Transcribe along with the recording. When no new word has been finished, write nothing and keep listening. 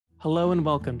Hello and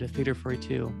welcome to Theater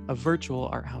 42, a virtual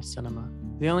art house cinema,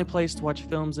 the only place to watch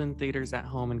films in theaters at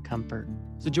home in comfort.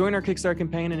 So join our Kickstarter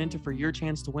campaign and enter for your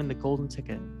chance to win the golden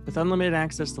ticket with unlimited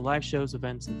access to live shows,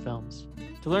 events, and films.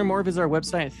 To learn more, visit our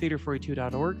website at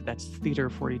theater42.org, that's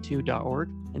theater42.org,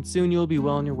 and soon you'll be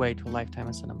well on your way to a lifetime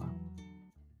of cinema.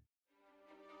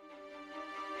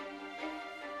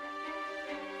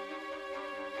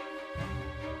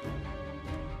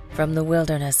 From the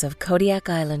wilderness of Kodiak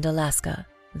Island, Alaska,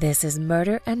 this is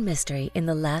Murder and Mystery in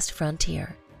the Last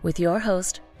Frontier with your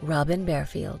host, Robin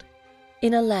Bearfield.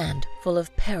 In a land full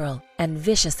of peril and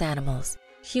vicious animals,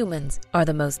 humans are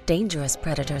the most dangerous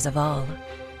predators of all.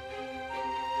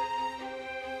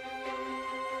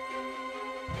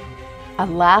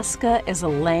 Alaska is a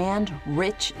land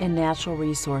rich in natural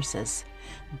resources.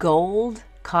 Gold,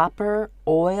 copper,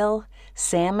 oil,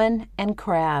 salmon, and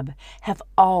crab have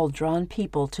all drawn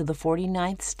people to the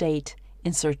 49th state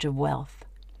in search of wealth.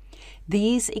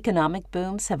 These economic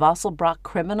booms have also brought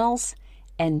criminals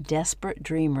and desperate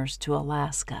dreamers to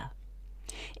Alaska.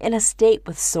 In a state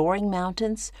with soaring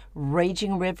mountains,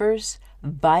 raging rivers,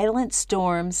 violent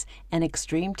storms, and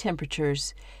extreme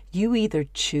temperatures, you either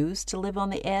choose to live on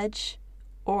the edge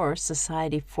or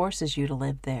society forces you to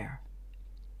live there.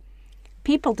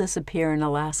 People disappear in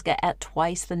Alaska at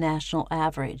twice the national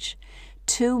average.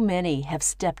 Too many have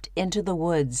stepped into the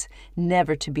woods,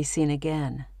 never to be seen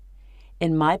again.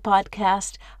 In my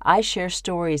podcast, I share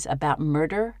stories about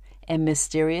murder and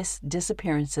mysterious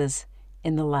disappearances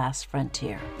in the last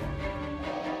frontier.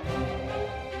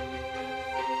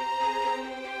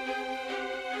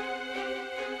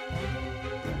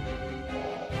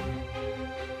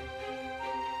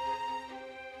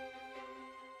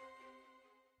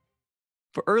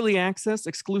 For early access,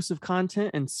 exclusive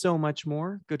content, and so much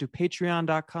more, go to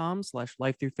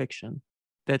patreon.com/lifethroughfiction.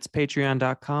 That's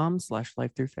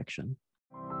patreon.com/lifethroughfiction.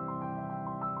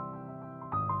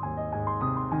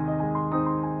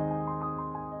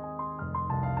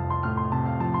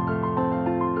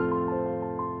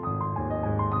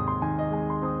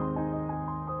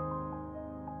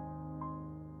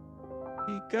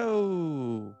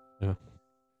 Go. Yeah. All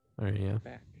right. Yeah.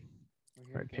 Back. All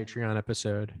right. Patreon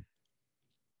episode.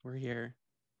 We're here.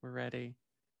 We're ready.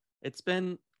 It's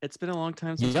been a long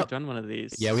time since we've done one of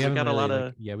these. Yeah, we haven't got really, a lot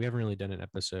of we haven't really done an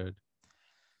episode.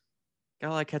 Got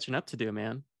a lot of catching up to do,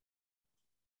 man.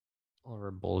 All of our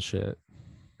bullshit.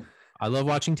 I love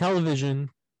watching television.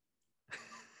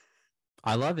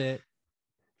 I love it.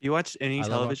 You watched any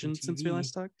television since we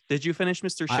last talked? Did you finish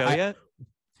Mr. Show yet?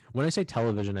 When I say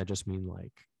television, I just mean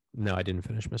no, I didn't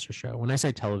finish Mr. Show. When I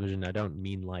say television, I don't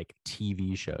mean like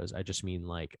TV shows. I just mean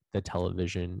like the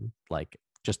television, like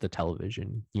just the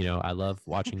television. You know, I love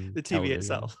watching the TV television.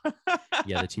 itself.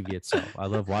 Yeah, the TV itself. I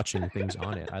love watching things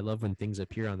on it. I love when things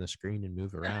appear on the screen and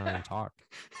move around and talk.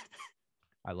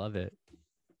 I love it.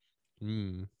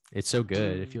 It's so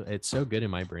good. It's so good in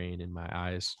my brain, in my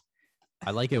eyes.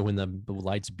 I like it when the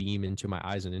lights beam into my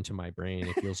eyes and into my brain.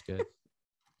 It feels good.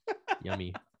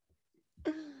 Yummy.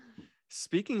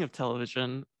 Speaking of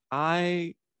television,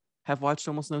 I have watched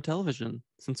almost no television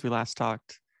since we last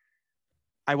talked.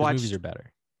 Movies are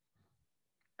better.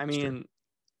 I mean,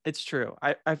 it's true.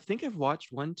 I think I've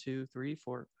watched 1, 2, 3,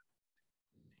 4.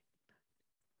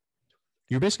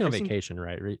 You're basically on vacation,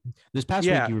 right? This past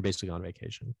week, you were basically on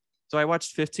vacation. So I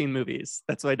watched 15 movies.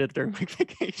 That's what I did during my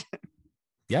vacation.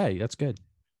 Yeah, that's good.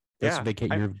 That's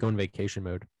you're going vacation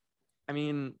mode. I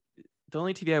mean, the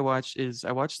only TV I watched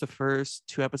the first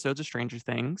 2 episodes of Stranger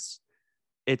Things.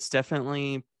 It's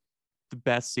definitely the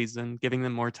best season. Giving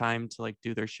them more time to like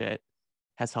do their shit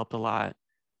has helped a lot.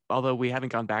 Although we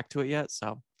haven't gone back to it yet.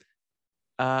 So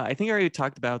I think I already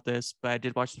talked about this, but I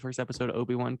did watch the first episode of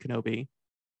Obi-Wan Kenobi.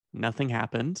 Nothing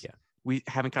happened. Yeah. We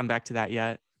haven't gone back to that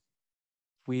yet.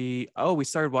 We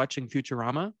started watching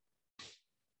Futurama,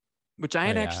 which I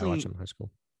had I watched it in high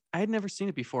school. I had never seen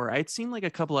it before. I'd seen like a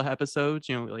couple of episodes,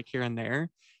 you know, like here and there,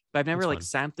 but I've never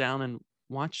sat down and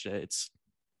watched it. It's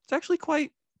actually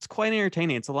quite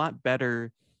entertaining. It's a lot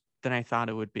better than I thought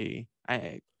it would be.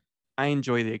 I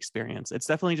enjoy the experience. It's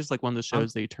definitely just like one of those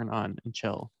shows that you turn on and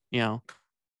chill, you know.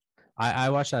 I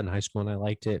watched that in high school and I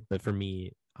liked it, but for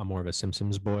me, I'm more of a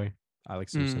Simpsons boy. I like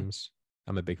Simpsons.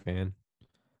 I'm a big fan.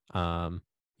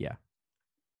 Yeah.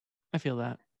 I feel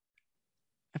that.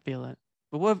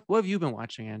 But what have you been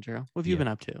watching, Andrew? What have you been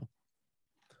up to?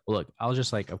 Well, look, I'll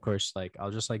just go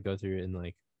through it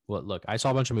and look, I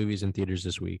saw a bunch of movies in theaters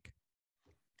this week.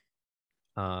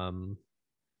 You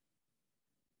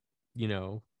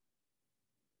know,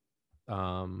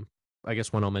 I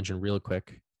guess one I'll mention real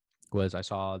quick was I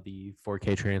saw the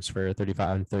 4K transfer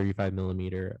 35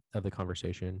 millimeter of The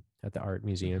Conversation at the Art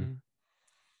Museum. Mhm.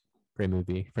 Great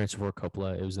movie. Francis Ford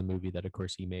Coppola. It was the movie that, of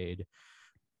course, he made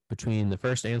between the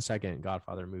first and second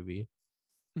Godfather movie.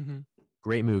 Mhm.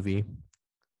 Great movie.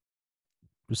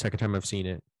 The second time I've seen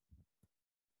it,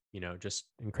 just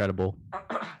incredible.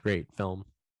 Great film.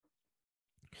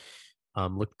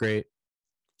 Looked great.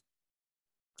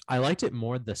 I liked it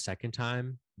more the second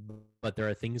time, but there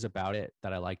are things about it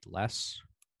that I liked less.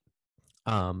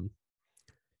 I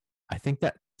think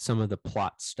that some of the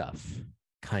plot stuff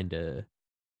kind of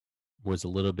was a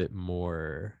little bit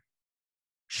more,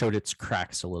 showed its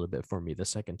cracks a little bit for me the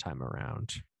second time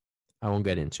around. I won't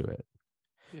get into it.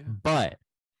 Yeah. But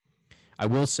I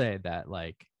will say that,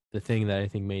 like, the thing that I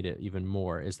think made it even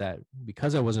more is that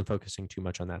because I wasn't focusing too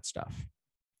much on that stuff,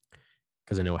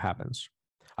 because I know what happens,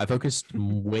 I focused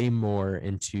way more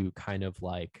into kind of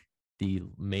like the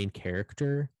main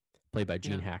character played by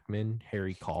Gene Hackman,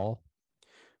 Harry Call,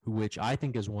 which I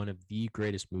think is one of the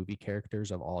greatest movie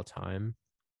characters of all time.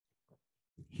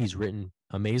 He's written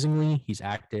amazingly. He's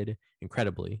acted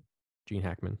incredibly. Gene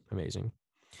Hackman, amazing.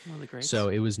 One of the greats. So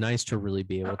it was nice to really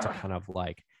be able to kind of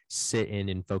like sit in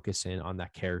and focus in on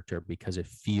that character, because it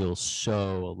feels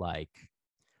so like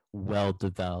well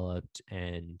developed,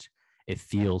 and it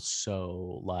feels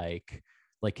so like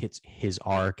his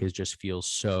arc is just feels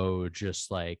so just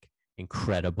like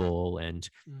incredible, and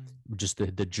just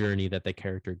the journey that the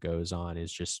character goes on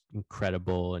is just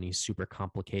incredible. And he's super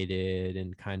complicated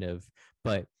and kind of,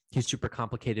 but he's super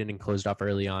complicated and closed off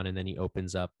early on, and then he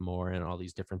opens up more, and all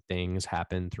these different things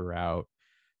happen throughout.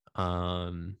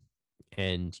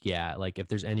 And yeah, like if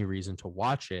there's any reason to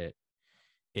watch it,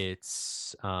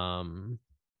 it's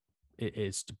it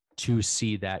is to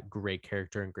see that great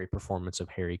character and great performance of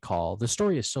Harry Call. The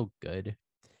story is so good,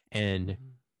 and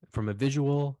from a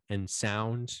visual and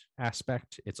sound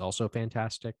aspect, it's also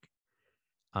fantastic.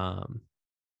 But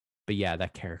yeah,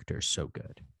 that character is so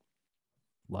good.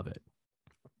 Love it.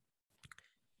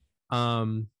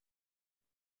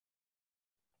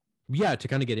 Yeah, to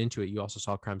kind of get into it, you also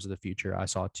saw Crimes of the Future. I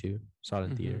saw it too. Saw it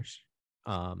in theaters.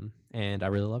 And I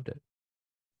really loved it.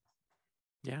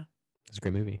 Yeah. It's a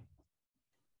great movie.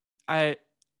 I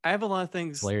have a lot of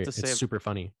things to say. It's super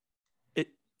funny. It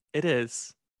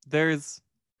is. There's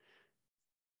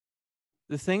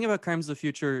the thing about Crimes of the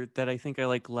Future that I think I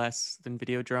like less than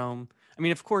Videodrome. I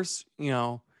mean, of course,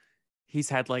 he's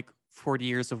had like 40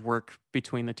 years of work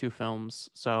between the two films,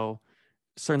 so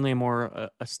certainly a more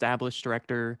established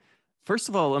director. First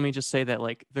of all, let me just say that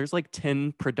like there's like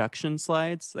 10 production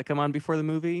slides that come on before the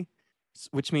movie,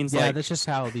 which means that's just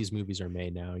how these movies are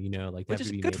made now. Like which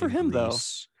is good for him though.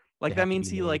 Like that means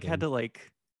he like had to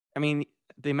like, I mean,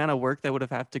 the amount of work that would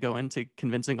have had to go into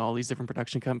convincing all these different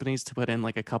production companies to put in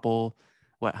like a couple,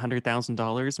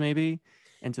 $100,000 maybe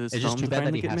into this film. It's just too bad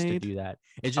that he has to do that.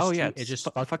 It's just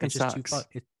fucking sucks.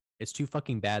 It's too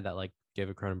fucking bad that like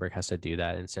David Cronenberg has to do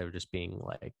that instead of just being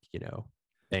like,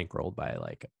 bankrolled by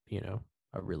like,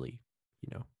 a really,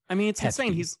 I mean, it's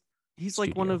insane. He's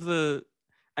like one of the,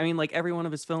 I mean, like every one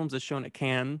of his films is shown at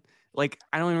Cannes. Like,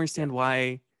 I don't understand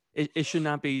why it should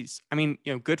not be. I mean,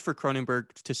 good for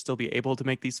Cronenberg to still be able to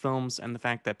make these films and the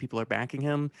fact that people are backing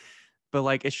him. But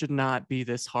like, it should not be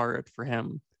this hard for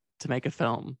him to make a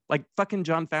film. Like fucking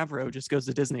Jon Favreau just goes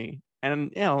to Disney,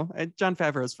 and Jon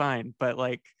Favreau is fine, but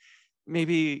like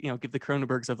maybe give the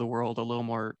Cronenbergs of the world a little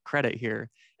more credit here.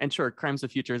 And sure, Crimes of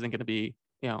the Future isn't going to be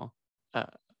a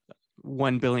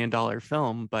 $1 billion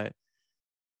film, but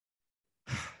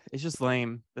it's just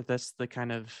lame that that's the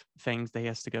kind of things that he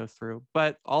has to go through.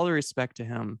 But all the respect to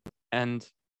him. And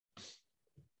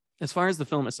as far as the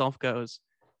film itself goes,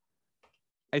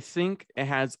 I think it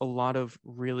has a lot of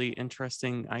really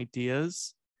interesting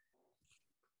ideas,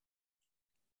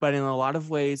 but in a lot of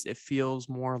ways, it feels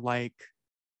more like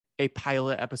a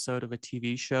pilot episode of a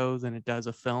TV show than it does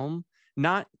a film.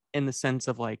 Not in the sense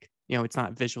of like, it's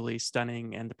not visually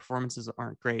stunning and the performances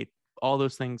aren't great. All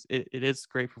those things, it is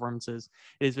great performances.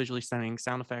 It is visually stunning.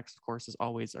 Sound effects, of course, as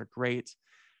always, are great.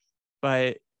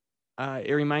 But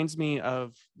it reminds me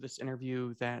of this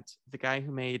interview that the guy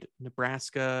who made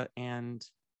Nebraska and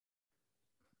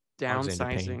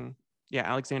Downsizing,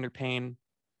 Alexander Payne,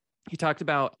 he talked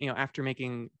about, after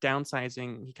making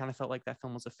Downsizing, he kind of felt like that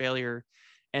film was a failure.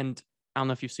 And I don't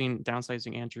know if you've seen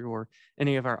Downsizing, Andrew, or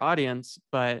any of our audience,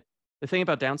 but the thing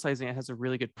about Downsizing, it has a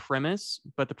really good premise,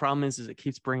 but the problem is it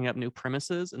keeps bringing up new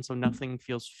premises, and so nothing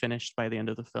feels finished by the end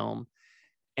of the film.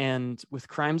 And with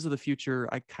Crimes of the Future,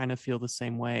 I kind of feel the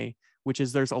same way, which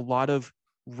is there's a lot of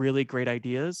really great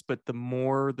ideas, but the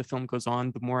more the film goes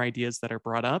on, the more ideas that are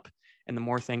brought up and the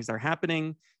more things that are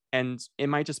happening. And it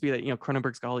might just be that,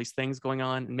 Cronenberg's got all these things going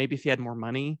on, and maybe if he had more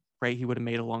money, right, he would have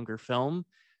made a longer film.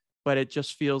 But it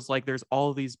just feels like there's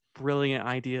all these brilliant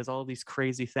ideas, all these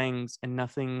crazy things, and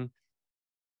nothing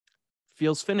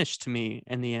feels finished to me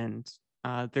in the end.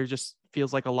 There just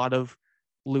feels like a lot of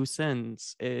loose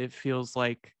ends. It feels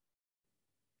like,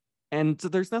 and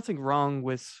there's nothing wrong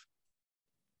with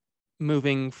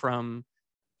moving from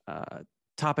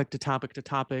topic to topic to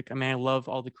topic. I mean, I love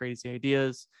all the crazy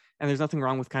ideas, and there's nothing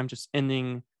wrong with kind of just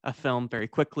ending a film very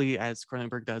quickly, as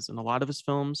Cronenberg does in a lot of his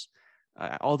films.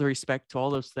 All the respect to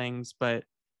all those things, but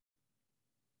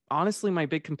honestly, my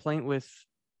big complaint with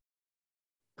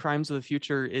Crimes of the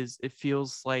Future is it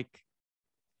feels like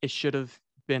it should have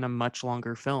been a much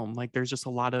longer film. Like, there's just a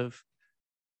lot of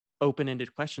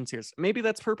open-ended questions here. So maybe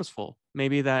that's purposeful.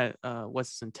 Maybe that was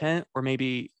his intent, or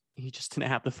maybe he just didn't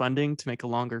have the funding to make a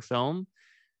longer film.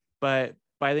 But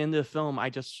by the end of the film, I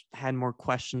just had more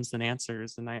questions than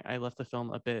answers, and I left the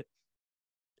film a bit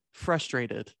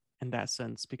frustrated in that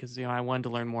sense, because I wanted to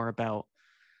learn more about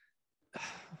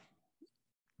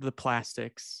the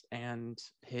plastics and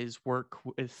his work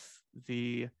with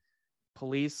the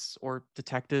police or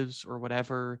detectives or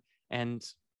whatever. And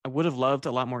I would have loved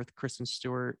a lot more with Kristen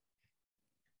Stewart.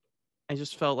 I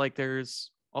just felt like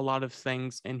there's a lot of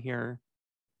things in here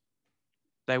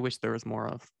that I wish there was more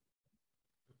of.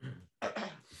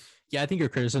 Yeah, I think your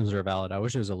criticisms are valid. I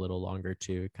wish it was a little longer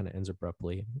too. It kind of ends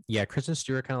abruptly. Yeah, Kristen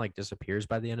Stewart kind of like disappears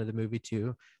by the end of the movie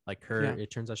too. Like it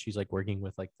turns out she's like working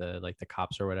with like the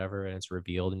cops or whatever, and it's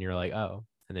revealed, and you're like, oh,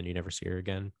 and then you never see her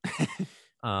again.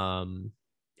 And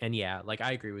yeah, like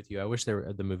I agree with you. I wish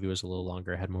the movie was a little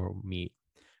longer, had more meat.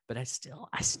 But I still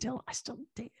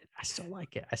dig it. I still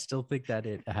like it. I still think that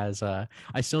it has I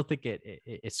still think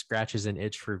it scratches an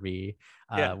itch for me.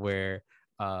 Where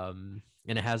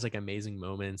and it has like amazing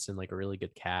moments and like a really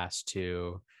good cast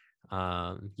too.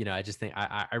 I just think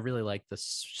I really like the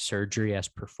surgery as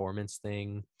performance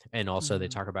thing, and also they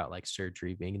talk about like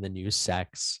surgery being the new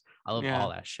sex. I love all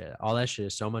that shit. All that shit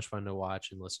is so much fun to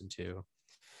watch and listen to.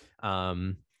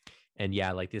 And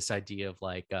yeah, like this idea of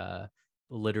like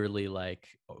literally like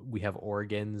we have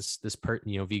organs.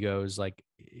 Vigo's like,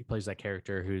 he plays that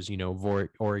character who's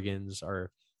organs are,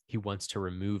 he wants to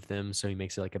remove them, so he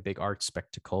makes it like a big art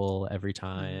spectacle every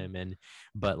time. And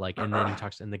then he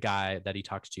talks, and the guy that he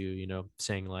talks to,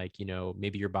 saying like,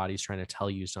 maybe your body's trying to tell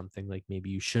you something, like maybe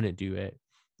you shouldn't do it,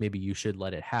 maybe you should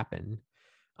let it happen,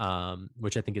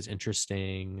 which I think is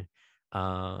interesting.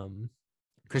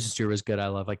 Kristen Stewart was good. I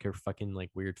love like her fucking like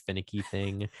weird finicky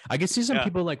thing. I can see some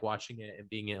people like watching it and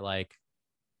being it like,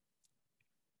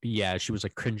 yeah, she was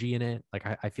like cringy in it. Like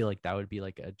I feel like that would be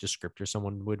like a descriptor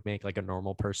someone would make, like a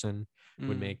normal person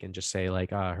would make, and just say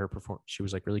like her performance, she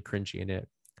was like really cringy in it.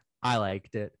 I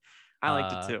liked it. I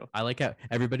liked it too. I like how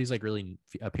everybody's like really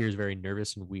appears very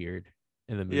nervous and weird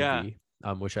in the movie,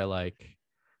 which I like.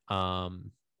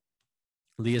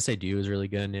 Léa Seydoux is really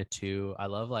good in it too. I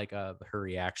love like her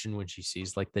reaction when she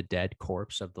sees like the dead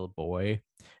corpse of the boy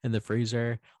in the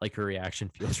freezer. Like her reaction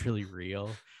feels really real.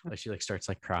 Like she like starts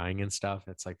like crying and stuff.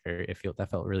 It's like that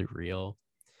felt really real.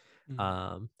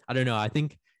 I don't know. I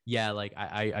think like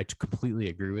I completely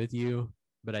agree with you,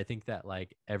 but I think that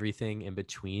like everything in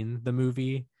between the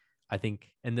movie, I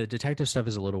think, and the detective stuff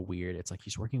is a little weird. It's like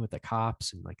he's working with the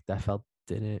cops, and like that felt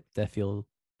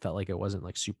like it wasn't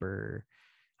like super,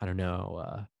 I don't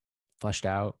know, fleshed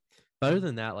out. But other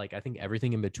than that, like I think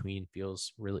everything in between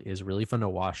is really fun to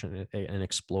watch and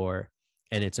explore.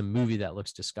 And it's a movie that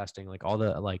looks disgusting. Like all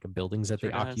the like buildings that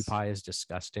they occupy is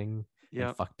disgusting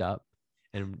and fucked up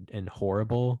and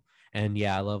horrible. And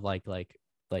yeah, I love like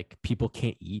people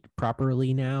can't eat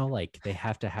properly now. Like they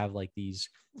have to have like these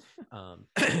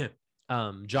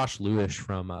Josh Lewis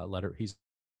from he's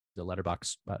the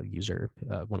Letterboxd user,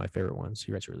 one of my favorite ones.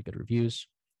 He writes really good reviews.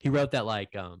 He wrote that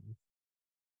like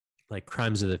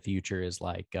Crimes of the Future is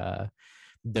like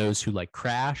those who like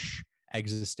Crash,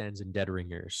 Existenz, and Dead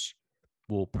Ringers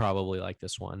will probably like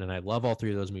this one. And I love all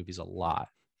three of those movies a lot.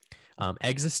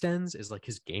 Existenz is like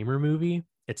his gamer movie.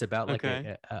 It's about like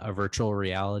a virtual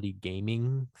reality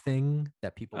gaming thing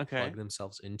that people plug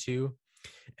themselves into.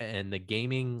 And the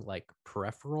gaming like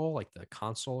peripheral, like the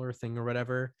console or thing or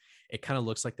whatever, it kind of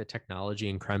looks like the technology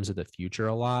in Crimes of the Future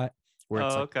a lot, where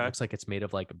it's looks like it's made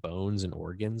of like bones and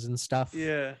organs and stuff.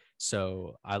 Yeah.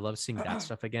 So I love seeing that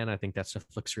stuff again. I think that stuff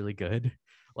looks really good.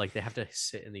 Like they have to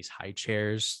sit in these high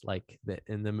chairs, like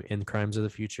in Crimes of the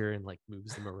Future, and like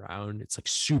moves them around. It's like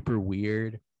super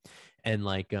weird. And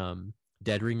like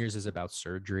Dead Ringers is about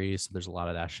surgery, so there's a lot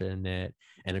of that shit in it.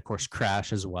 And of course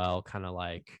Crash as well, kind of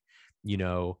like,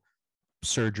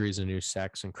 surgery is a new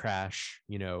sex, and crash,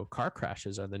 car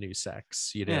crashes are the new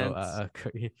sex,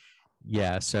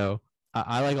 yeah. So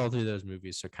I like all three of those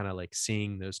movies. So kind of like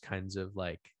seeing those kinds of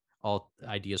like all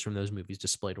ideas from those movies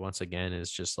displayed once again is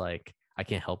just like, I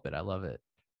can't help it. I love it.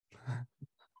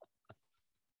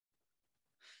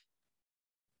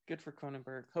 Good for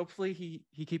Cronenberg. Hopefully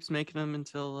he keeps making them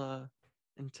until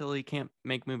he can't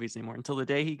make movies anymore, until the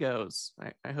day he goes.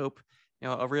 I hope,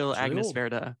 a real Agnes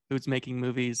Varda who's making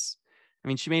movies. I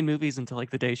mean, she made movies until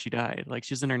like the day she died. Like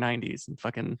she's in her 90s and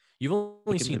fucking. You've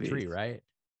only seen movies. 3, right?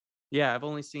 Yeah, I've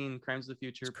only seen Crimes of the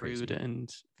Future, Prude,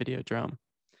 and Videodrome.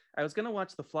 I was gonna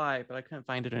watch The Fly, but I couldn't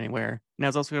find it anywhere. And I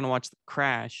was also gonna watch The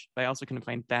Crash, but I also couldn't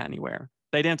find that anywhere.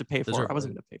 I didn't have to pay for it. I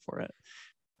wasn't gonna pay for it.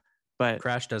 But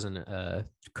Crash doesn't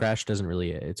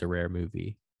really. It's a rare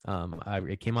movie.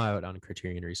 It came out on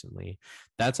Criterion recently.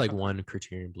 That's like one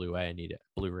Criterion Blu-ray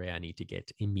I need to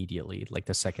get immediately, like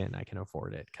the second I can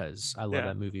afford it, because I love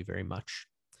that movie very much.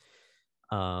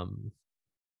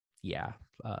 Yeah.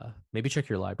 Maybe check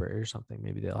your library or something.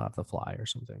 Maybe they'll have The Fly or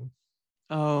something.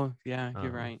 Oh yeah,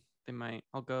 you're right. They might.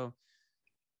 I'll go.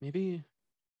 Maybe.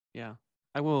 Yeah,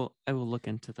 I will look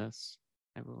into this.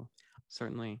 I will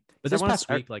certainly. But this past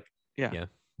week, yeah.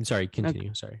 I'm sorry.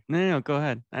 Continue. Sorry. No. Go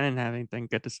ahead. I didn't have anything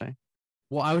good to say.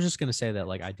 Well, I was just gonna say that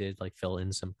like I did like fill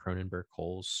in some Cronenberg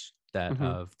holes that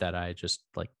I just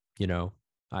like,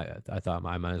 I thought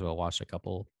I might as well watch a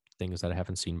couple things that I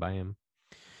haven't seen by him.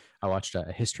 I watched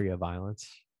A History of Violence,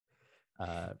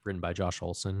 written by Josh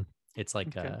Olson. It's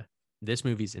like this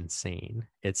movie's insane.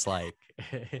 It's like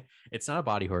it's not a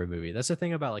body horror movie. That's the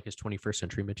thing about like his 21st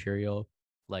century material.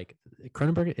 Like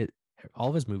Cronenberg, all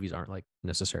of his movies aren't like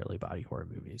necessarily body horror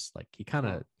movies. Like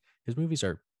his movies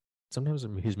are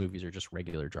just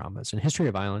regular dramas. In History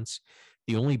of Violence,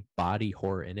 the only body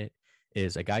horror in it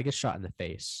is a guy gets shot in the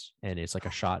face, and it's like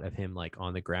a shot of him like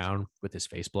on the ground with his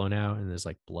face blown out, and there's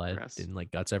like blood and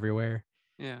like guts everywhere.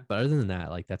 Yeah. But other than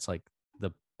that, like that's like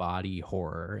the body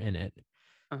horror in it.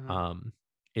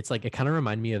 It's like, it kind of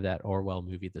reminded me of that Orwell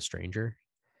movie, The Stranger.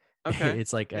 Okay.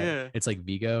 It's like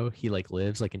Vigo. He like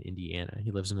lives like in Indiana.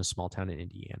 He lives in a small town in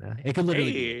Indiana. It could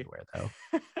literally be anywhere though.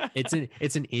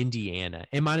 It's in Indiana.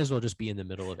 It might as well just be in the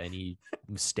middle of any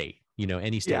state,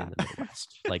 any state in the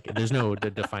Midwest. Like there's no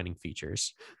defining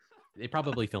features. They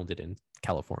probably filmed it in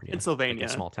California, Pennsylvania,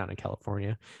 like a small town in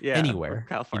California. Yeah, anywhere,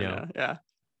 California. Yeah.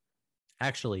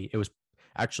 Actually,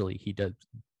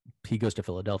 he goes to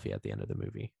Philadelphia at the end of the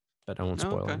movie, but I won't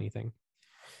spoil anything.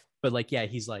 But like, yeah,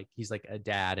 he's like a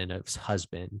dad and a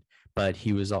husband, but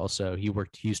he used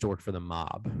to work for the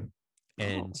mob,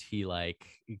 and he like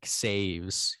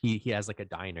saves, he has like a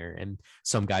diner, and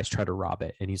some guys try to rob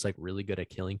it, and he's like really good at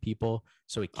killing people.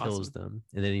 So he kills them,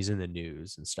 and then he's in the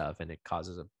news and stuff, and it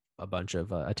causes a bunch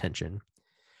of attention.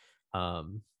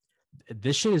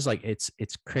 This shit is like, it's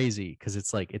crazy because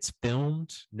it's like, it's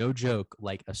filmed, no joke,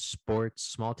 like a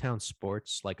small town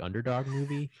sports like underdog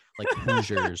movie, like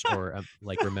Hoosiers or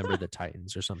like Remember the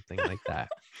Titans or something like that.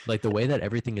 Like the way that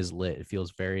everything is lit, it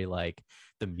feels very like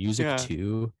the music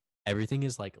too. Everything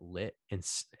is like lit, and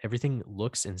everything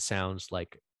looks and sounds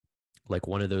like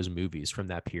one of those movies from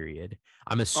that period.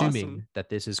 I'm assuming that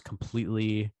this is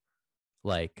completely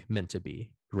like meant to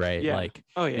be, right? Like,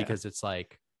 because it's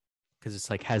like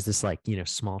has this like,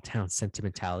 small town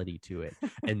sentimentality to it,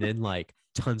 and then like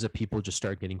tons of people just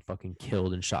start getting fucking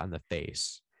killed and shot in the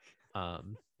face.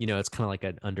 It's kind of like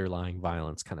an underlying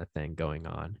violence kind of thing going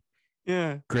on.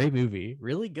 Yeah, great movie,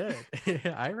 really good.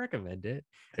 I recommend it.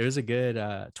 It was a good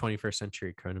 21st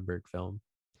century Cronenberg film.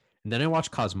 And then I watched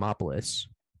Cosmopolis,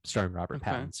 starring Robert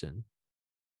Pattinson.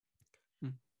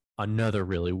 Another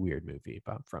really weird movie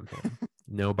from him.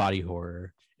 No body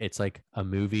horror. It's like a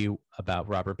movie about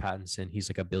Robert Pattinson. He's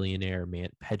like a billionaire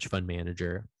hedge fund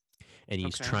manager, and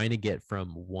he's trying to get from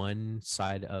one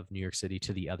side of New York City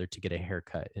to the other to get a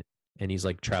haircut, and he's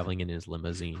like traveling in his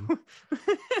limousine.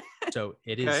 So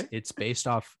it's based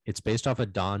off a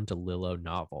Don DeLillo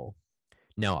novel.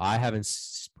 Now, I haven't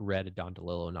read a Don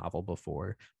DeLillo novel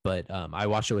before, but I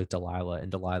watched it with Delilah,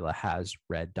 and Delilah has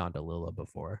read Don DeLillo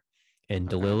before. And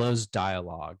DeLillo's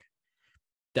dialogue,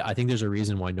 I think there's a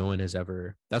reason why no one has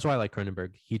ever. That's why I like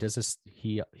Cronenberg. He does this.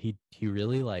 He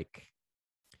really like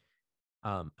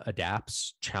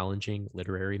adapts challenging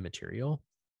literary material,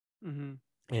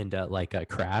 and like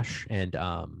Crash and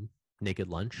Naked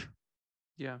Lunch.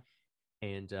 Yeah.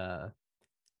 And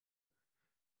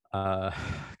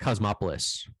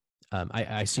Cosmopolis.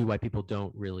 I see why people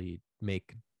don't really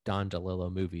make Don DeLillo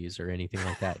movies or anything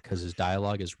like that, because his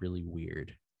dialogue is really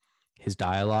weird. His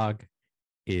dialogue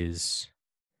is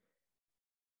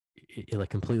it like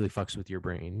completely fucks with your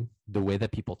brain. The way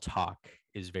that people talk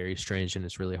is very strange and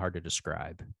it's really hard to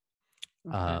describe.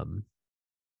 Okay.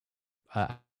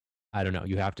 I, I don't know.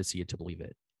 You have to see it to believe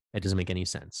it. It doesn't make any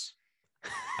sense.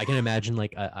 I can imagine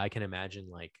like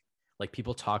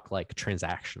people talk like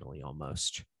transactionally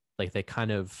almost. Like they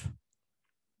kind of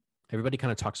everybody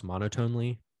kind of talks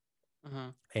monotonely,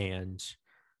 and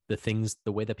the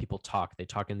way that people talk, they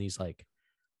talk in these like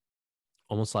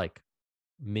almost like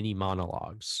mini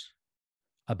monologues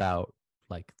about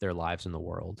like their lives in the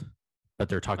world, but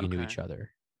they're talking to each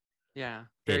other. Yeah,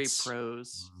 very It's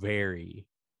prose. very,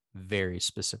 very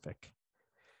specific.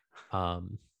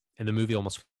 And the movie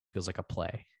almost feels like a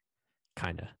play,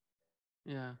 kind of.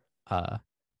 Yeah.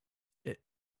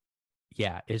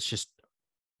 It's just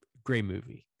great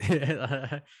movie.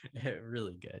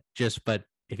 Really good. But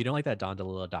if you don't like that Don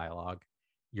DeLillo dialogue,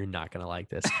 you're not gonna like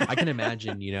this. I can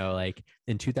imagine, like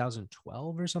in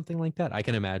 2012 or something like that. I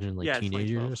can imagine like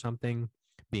teenagers or something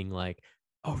being like,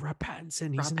 "Oh, Rob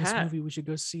Pattinson, he's in this movie. We should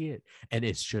go see it." And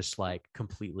it's just like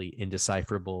completely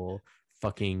indecipherable,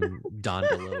 fucking Don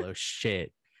DeLillo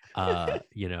shit.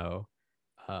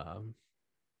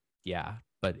 Yeah,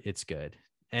 but it's good.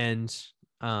 And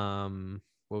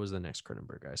what was the next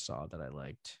Cronenberg I saw that I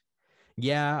liked?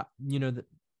 Yeah,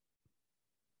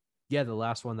 the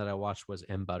last one that I watched was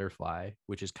M. Butterfly,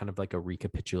 which is kind of like a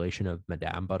recapitulation of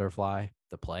Madame Butterfly,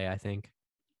 the play, I think.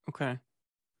 Okay.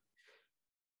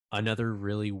 Another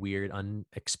really weird,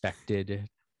 unexpected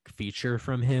feature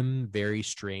from him. Very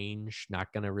strange.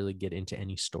 Not going to really get into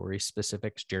any story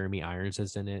specifics. Jeremy Irons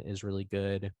is in it, is really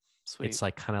good. Sweet. It's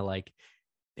like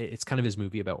it's kind of his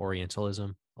movie about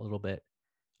Orientalism a little bit.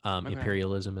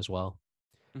 Imperialism as well.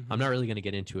 I'm not really going to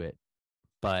get into it,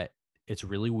 but it's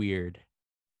really weird.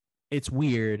 It's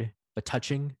weird, but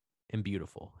touching and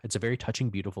beautiful. It's a very touching,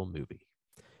 beautiful movie,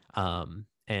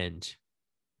 and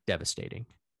devastating.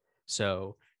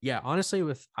 So yeah, honestly,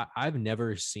 I've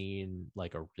never seen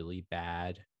like a really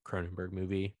bad Cronenberg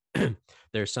movie.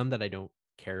 There's some that I don't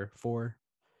care for.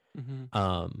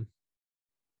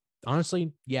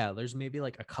 Honestly, yeah, there's maybe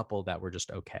like a couple that were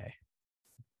just okay,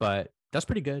 but that's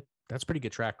pretty good. That's pretty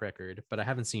good track record. But I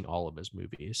haven't seen all of his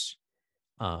movies.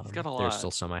 He's got a lot. There's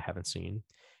still some I haven't seen.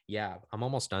 Yeah, I'm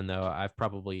almost done though. I've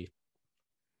probably,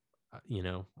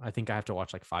 I think I have to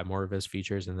watch like 5 more of his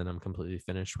features, and then I'm completely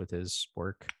finished with his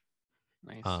work.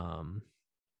 Nice.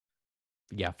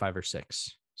 Yeah, 5 or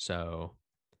 6. So,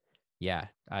 yeah,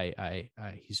 I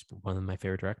he's one of my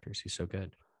favorite directors. He's so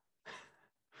good.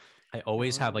 I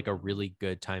always have like a really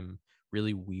good time,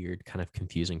 really weird, kind of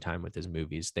confusing time with his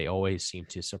movies. They always seem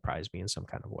to surprise me in some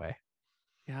kind of way.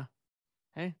 Yeah.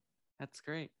 Hey, that's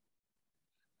great.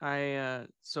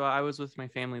 So I was with my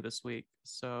family this week.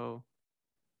 So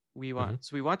we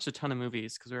watched a ton of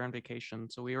movies because we were on vacation.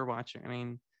 So we were watching. I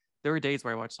mean, there were days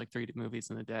where I watched like 3 movies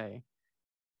in a day,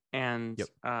 and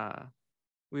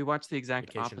we watched the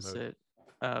exact vacation opposite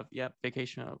of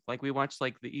vacation of like we watched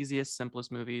like the easiest,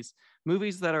 simplest movies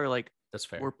that are like that's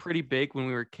fair. Were pretty big when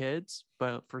we were kids,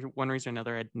 but for one reason or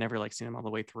another, I'd never like seen them all the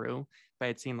way through, but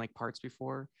I'd seen like parts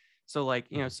before. So like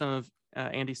some of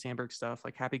Andy Samberg stuff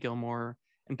like Happy Gilmore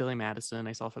and Billy Madison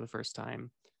I saw for the first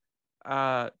time.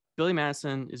 Billy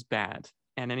Madison is bad,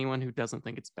 and anyone who doesn't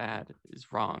think it's bad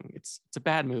is wrong. It's a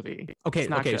bad movie. Okay.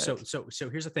 So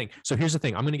here's the thing.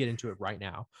 I'm gonna get into it right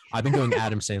now. I've been going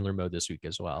Adam Sandler mode this week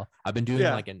as well. I've been doing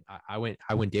I went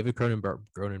David Cronenberg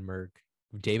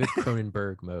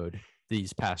mode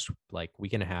these past like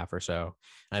week and a half or so.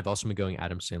 And I've also been going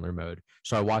Adam Sandler mode.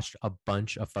 So I watched a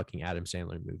bunch of fucking Adam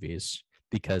Sandler movies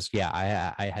because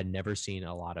I had never seen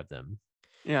a lot of them.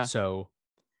 Yeah. So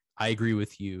I agree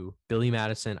with you. Billy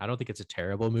Madison, I don't think it's a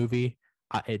terrible movie.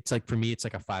 It's like, for me, it's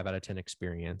like a 5 out of 10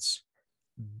 experience.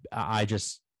 I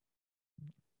just,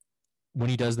 when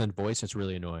he does that voice, it's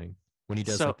really annoying. When he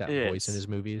does like that voice in his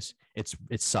movies,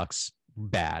 it sucks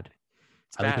bad.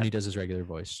 I like when he does his regular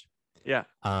voice. Yeah.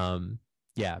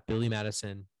 Yeah. Billy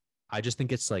Madison, I just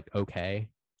think it's like, okay.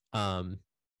 I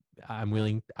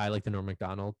like the Norm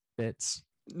Macdonald bits.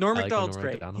 Norm Macdonald's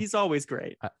great. He's always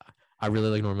great. I really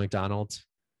like Norm Macdonald.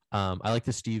 I like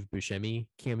the Steve Buscemi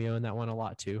cameo in that one a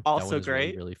lot too. Also great.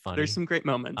 Really, really funny. There's some great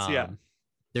moments.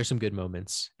 There's some good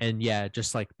moments. And yeah,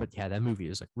 that movie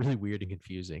is like really weird and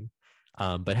confusing.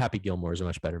 But Happy Gilmore is a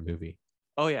much better movie.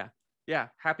 Oh yeah. Yeah.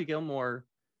 Happy Gilmore,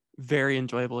 very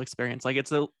enjoyable experience. Like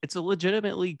it's a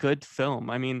legitimately good film.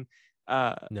 I mean,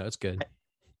 no, it's good.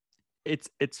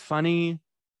 It's funny.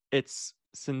 It's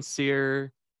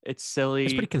sincere. It's silly.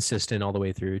 It's pretty consistent all the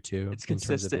way through too. It's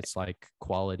consistent in terms of its like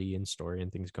quality and story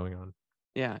and things going on.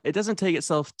 Yeah, it doesn't take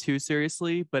itself too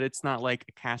seriously, but it's not like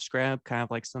a cash grab, kind of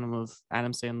like some of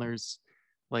Adam Sandler's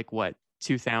like what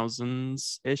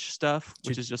 2000s ish stuff,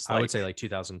 which is just I like, would say like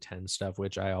 2010 stuff,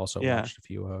 which I also Yeah. watched a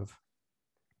few of.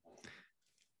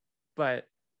 But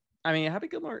I mean, Happy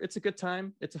Gilmore, it's a good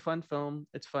time. It's a fun film.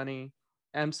 It's funny.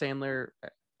 Adam Sandler,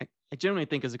 I genuinely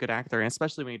think is a good actor, and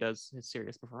especially when he does his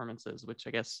serious performances, which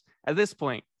I guess at this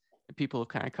point people have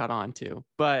kind of caught on to.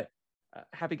 But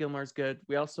Happy Gilmore is good.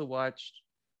 We also watched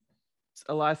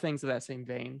a lot of things of that same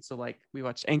vein. So like we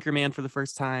watched Anchorman for the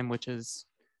first time, which is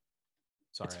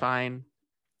it's fine.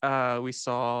 We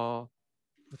saw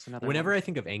what's another Whenever one? I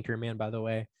think of Anchorman, by the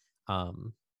way,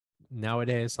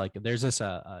 nowadays, like there's this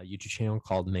YouTube channel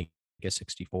called Mega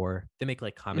 64. They make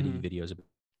like comedy Mhm. videos about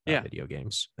Yeah. video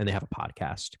games, and they have a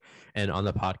podcast. And on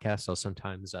the podcast, they'll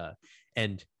sometimes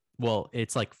and well,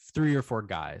 it's like 3 or 4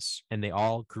 guys, and they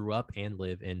all grew up and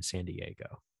live in San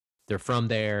Diego. They're from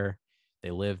there, they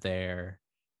live there,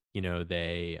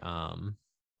 they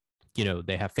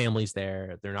they have families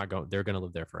there. They're gonna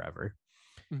live there forever.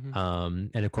 Mhm.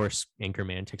 And of course,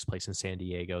 Anchorman takes place in San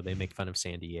Diego. They make fun of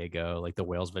San Diego, like the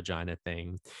whale's vagina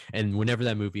thing. And whenever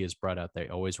that movie is brought up, they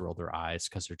always roll their eyes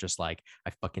because they're just like,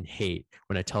 I fucking hate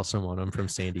when I tell someone I'm from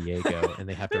San Diego and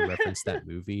they have to reference that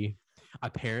movie.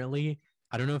 Apparently,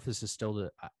 I don't know if this is still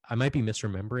I might be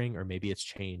misremembering, or maybe it's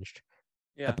changed.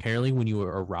 Yeah. Apparently, when you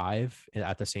arrive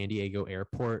at the San Diego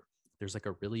airport, there's like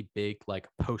a really big like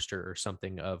poster or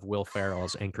something of Will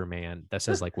Ferrell's Anchorman that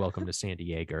says like "Welcome to San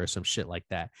Diego" or some shit like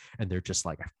that, and they're just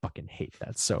like, I fucking hate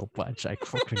that so much. I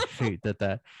fucking hate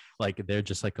that like they're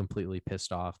just like completely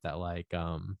pissed off that like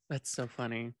That's so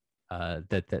funny.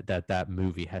 that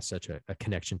movie has such a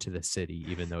connection to the city,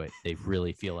 even though they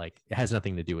really feel like it has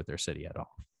nothing to do with their city at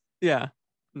all. Yeah.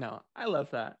 No, I love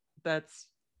that.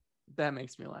 That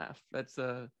makes me laugh. That's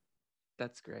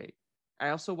great. I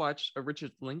also watched a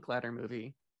Richard Linklater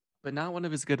movie, but not one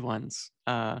of his good ones.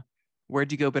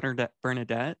 Where'd You Go,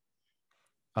 Bernadette?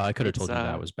 I could have told you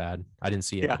that was bad. I didn't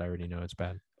see it, Yeah. but I already know it's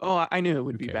bad. Oh, I knew it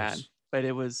would Who be bad, cares? but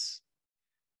it was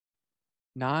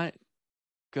not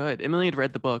good. Emily had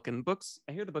read the book, and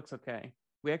I hear the book's okay.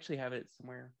 We actually have it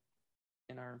somewhere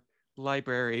in our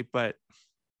library, but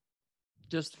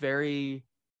just very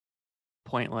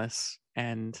pointless.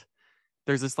 And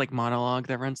there's this like monologue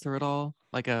that runs through it all,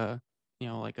 like a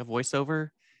voiceover,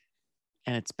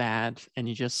 and it's bad, and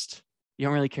you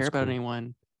don't really care That's about cool.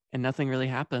 anyone, and nothing really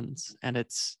happens, and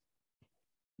it's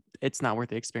not worth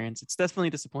the experience. It's definitely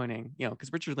disappointing,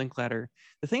 because Richard Linklater,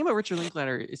 the thing about Richard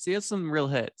Linklater is he has some real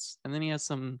hits, and then he has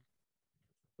some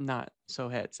not so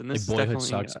hits, and this Like, Boyhood is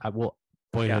sucks. definitely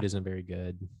Boyhood Yeah. isn't very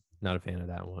good. Not a fan of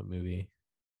that one movie.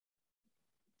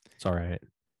 It's all right.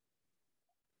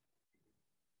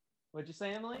 What'd you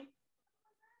say, Emily?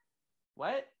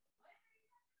 What?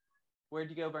 Where'd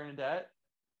you go, Bernadette?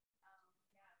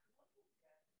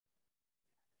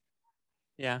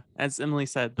 Yeah, as Emily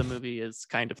said, the movie is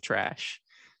kind of trash.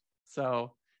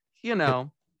 So,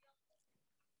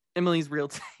 Emily's real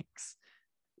takes.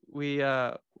 We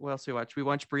what else we watched? We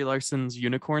watched Brie Larson's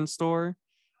Unicorn Store.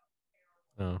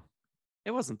 Oh,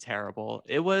 It wasn't terrible.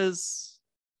 It was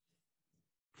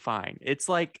fine. It's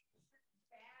like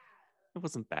it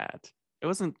wasn't bad. It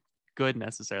wasn't good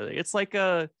necessarily. It's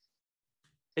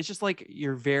just like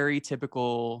your very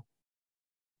typical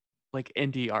like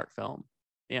indie art film.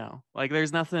 Like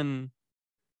there's nothing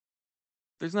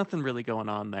really going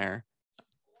on there.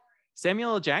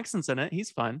 Samuel L. Jackson's in it. He's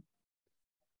fun.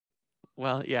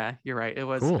 Well, yeah, you're right. It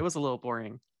was Cool. a little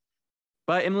boring.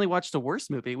 But Emily watched a worse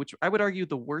movie, which I would argue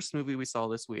the worst movie we saw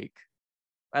this week,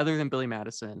 other than Billy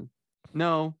Madison.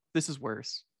 No, this is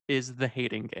worse, is The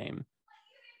Hating Game.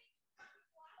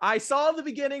 I saw the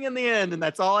beginning and the end, and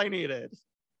that's all I needed.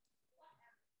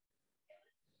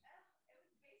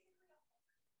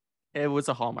 It was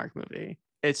a Hallmark movie.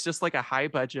 It's just like a high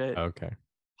budget okay.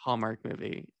 Hallmark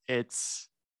movie. It's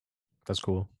That's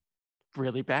cool.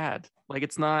 really bad. Like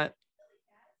it's not.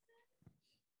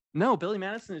 No, Billy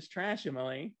Madison is trash,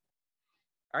 Emily.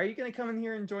 Are you going to come in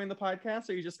here and join the podcast,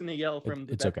 or are you just going to yell from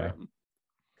the It's okay. bedroom?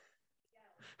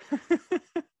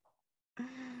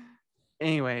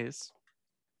 Anyways,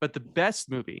 but the best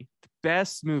movie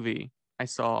I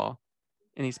saw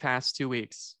in these past 2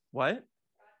 weeks. What?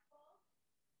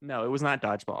 No, it was not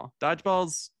Dodgeball.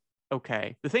 Dodgeball's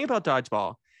okay. The thing about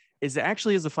Dodgeball is it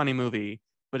actually is a funny movie,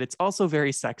 but it's also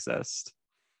very sexist.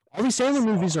 All these Sandler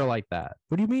movies are like that.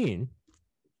 What do you mean?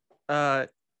 There's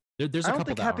a I couple don't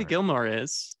think that Happy aren't. Gilmore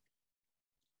is.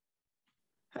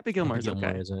 Happy Gilmore is Gilmore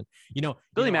okay. isn't.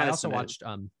 Billy I Madison also is. watched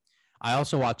I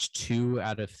also watched 2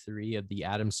 out of 3 of the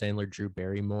Adam Sandler Drew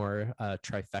Barrymore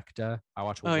trifecta. I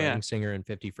watched Oh yeah, Wedding Singer and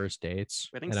 50 First Dates,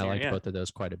 Wedding and I Singer. liked Yeah, both of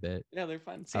those quite a bit. yeah, they're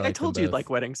fun. See, I I like them told you you'd like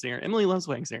both. Wedding Singer. Emily loves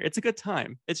Wedding Singer. It's a good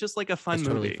time. It's just like a fun It's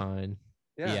totally movie. fine.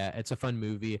 Yeah. Yeah, it's a fun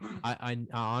movie. I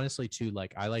honestly too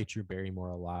like I like Drew Barrymore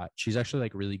a lot. She's actually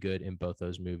like really good in both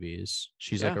those movies.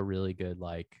 She's like Yeah. a really good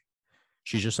like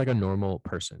she's just like a normal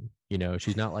person, you know.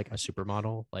 She's not like a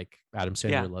supermodel. Like Adam Sandler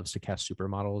Yeah. loves to cast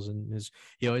supermodels, and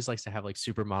he always likes to have like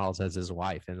supermodels as his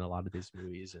wife in a lot of these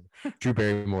movies. And Drew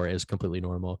Barrymore is completely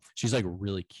normal. She's like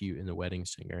really cute in The Wedding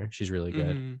Singer. She's really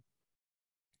good. Mhm.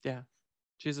 Yeah,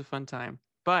 she's a fun time.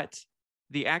 But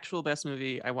the actual best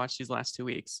movie I watched these last 2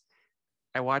 weeks,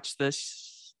 I watched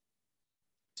this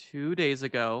 2 days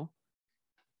ago,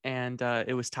 and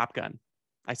it was Top Gun.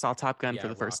 I saw Top Gun Yeah, for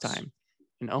the it first rocks. time,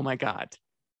 and oh my god,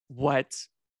 what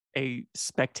a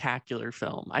spectacular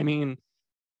film! I mean,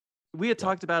 we had Yep.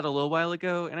 talked about it a little while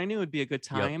ago, and I knew it'd be a good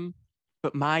Yep. time,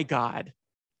 but my god,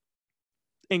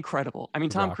 incredible. I mean,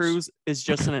 It Tom rocks. Cruise is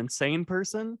just an insane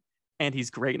person, and he's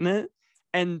great in it.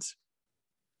 And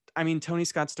I mean, Tony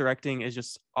Scott's directing is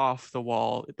just off the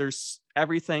wall. There's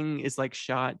everything is like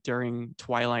shot during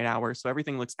twilight hours, so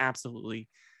everything looks absolutely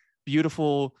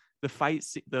beautiful.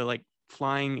 The like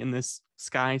flying in this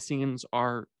sky scenes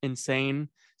are insane.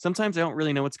 Sometimes I don't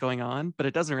really know what's going on, but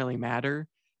it doesn't really matter.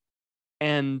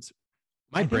 And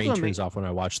My I think brain what turns off when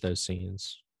I watch those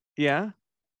scenes. yeah,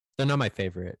 They're not my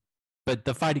favorite, but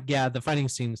the fighting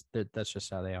scenes, that's just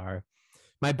how they are.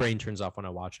 My brain turns off when I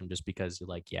watch them just because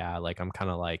like, yeah, like I'm kind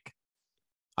of like,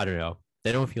 I don't know.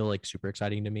 They don't feel like super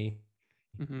exciting to me,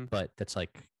 mhm. but that's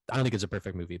like, I don't think it's a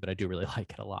perfect movie, but I do really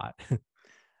like it a lot.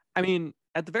 I mean,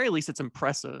 at the very least, it's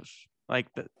impressive.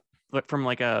 But from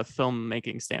like a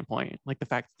filmmaking standpoint, like the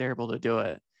fact that they're able to do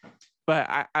it.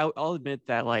 But I'll admit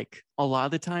that like a lot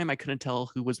of the time I couldn't tell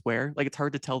who was where. Like it's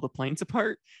hard to tell the planes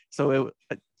apart, so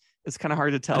it's kind of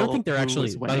hard to tell. I don't think they're who actually,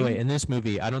 was by the way, winning. in this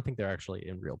movie, I don't think they're actually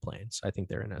in real planes. I think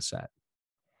they're in a set.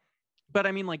 But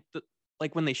I mean, like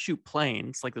when they shoot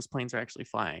planes, like those planes are actually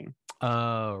flying.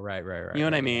 Oh, right. You know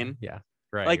what I yeah, mean? Yeah.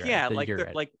 Right. Like you're yeah, right. like You're they're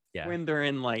right. like Yeah. when they're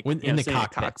in like When in the say, a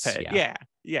cockpits, cockpit. yeah.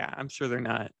 Yeah. I'm sure they're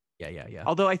not. Yeah.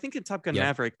 Although I think in Top Gun Yep.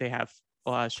 Maverick they have a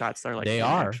lot of shots that are like They in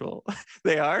are. actual.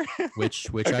 They are. Which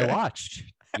I Okay. watched.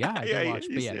 Yeah, I did Yeah, watch. you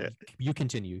But see yeah, it. you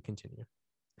continue.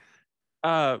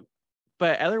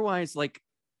 But otherwise, like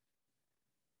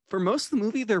for most of the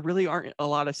movie, there really aren't a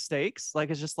lot of stakes. Like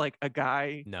it's just like a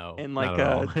guy No, in not like at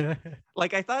a all.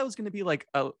 like I thought it was gonna be like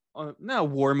not a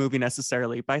war movie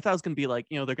necessarily, but I thought it was gonna be like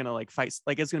they're gonna like fight.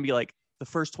 Like it's gonna be like the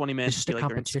first 20 minutes It's just be a like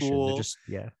they're in competition. They're school. just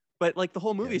But like the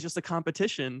whole movie Yeah. is just a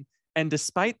competition. And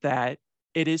despite that,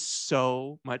 it is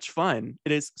so much fun.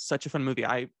 It is such a fun movie.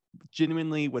 I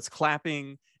genuinely was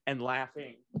clapping and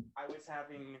laughing. I was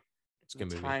having It's a the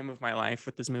good movie. time of my life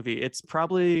with this movie. It's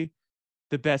probably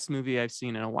the best movie I've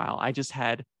seen in a while. I just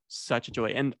had such a joy.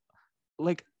 And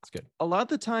like It's good. a lot of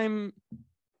the time,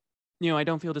 I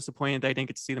don't feel disappointed that I didn't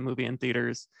get to see the movie in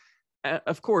theaters.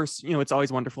 Of course, it's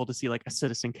always wonderful to see like a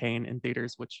Citizen Kane in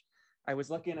theaters, which I was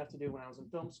lucky enough to do when I was in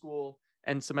film school,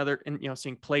 and some other, and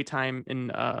seeing Playtime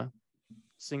in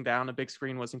seeing that on a big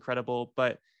screen was incredible.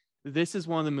 But this is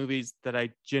one of the movies that I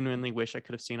genuinely wish I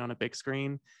could have seen on a big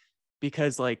screen,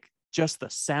 because like just the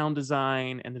sound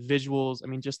design and the visuals, I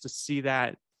mean, just to see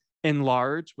that in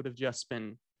large would have just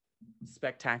been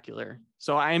spectacular.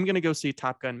 So I am going to go see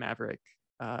Top Gun Maverick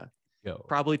Yo.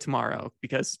 probably tomorrow,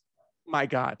 because my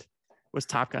God, was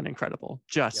Top Gun incredible.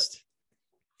 Just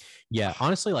Yeah,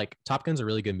 honestly, like Top Gun's a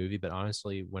really good movie, but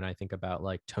honestly, when I think about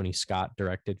like Tony Scott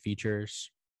directed features,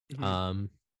 mhm.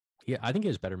 yeah, I think he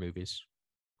has better movies.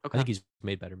 I Okay. think he's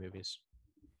made better movies.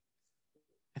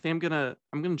 I think I'm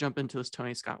gonna jump into this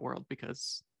Tony Scott world,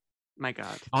 because my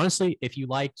God. Honestly, if you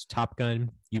liked Top Gun,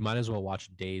 you might as well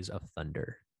watch Days of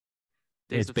Thunder.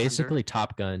 Days It's of Thunder. basically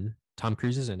Top Gun. Tom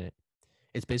Cruise is in it.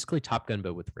 It's basically Top Gun,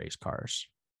 but with race cars.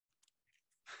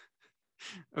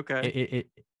 Okay.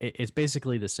 It's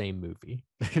basically the same movie,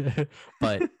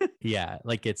 but yeah,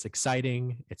 like it's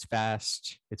exciting, it's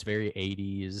fast, it's very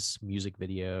 80s music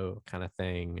video kind of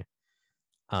thing.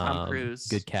 Tom Cruise.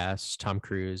 Good cast. Tom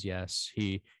Cruise, yes,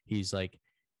 he's like,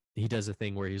 he does a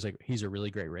thing where he's like, he's a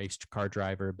really great race car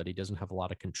driver, but he doesn't have a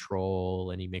lot of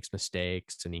control, and he makes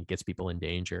mistakes, and he gets people in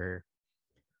danger.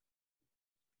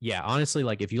 Yeah, honestly,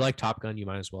 like if you like Top Gun, you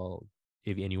might as well,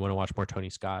 and you want to watch more Tony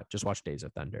Scott, just watch Days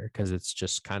of Thunder, because it's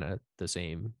just kind of the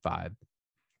same vibe.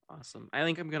 Awesome. I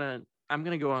think I'm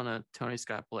gonna go on a Tony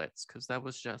Scott blitz, because that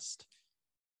was just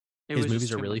His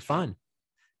movies are really fun.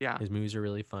 Yeah. His movies are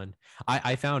really fun.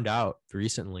 I found out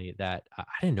recently that I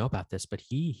didn't know about this, but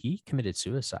he committed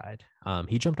suicide.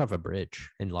 He jumped off a bridge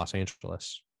in Los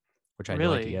Angeles, which I had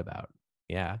no idea Really? about.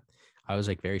 Yeah. I was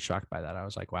like very shocked by that. I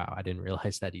was like, wow, I didn't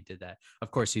realize that he did that.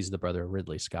 Of course, he's the brother of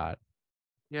Ridley Scott.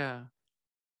 Yeah.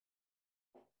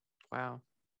 Wow.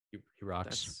 He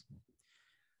rocks. That's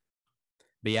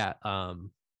But yeah,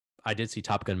 I did see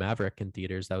Top Gun Maverick in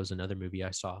theaters. That was another movie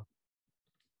I saw.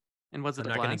 and was it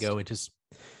I'm a not going to blast? go into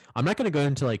I'm not going to go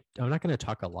into like I'm not going to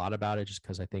talk a lot about it just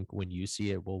because I think when you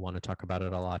see it, we'll want to talk about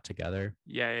it a lot together.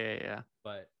 Yeah.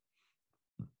 But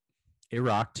it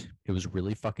rocked. It was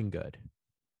really fucking good.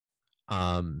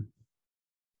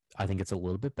 I think it's a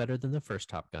little bit better than the first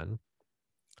Top Gun.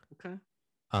 Okay.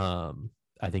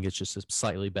 I think it's just a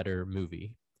slightly better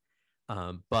movie.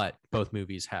 But both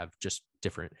movies have just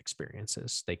different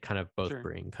experiences. They kind of both Sure.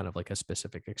 bring kind of like a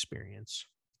specific experience.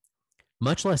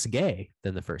 Much less gay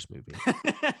than the first movie.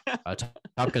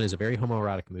 Top Gun is a very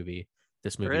homoerotic movie.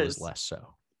 This There movie was is. less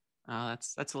so. Oh,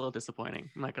 that's a little disappointing.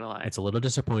 I'm not gonna lie. It's a little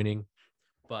disappointing,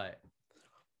 but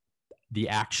the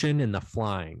action and the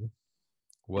flying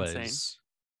was Insane.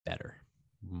 better,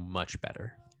 much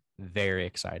better. Very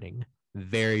exciting,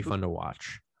 very fun to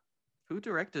watch. Who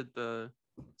directed the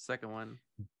second one?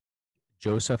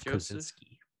 Joseph Joseph?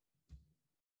 Kosinski.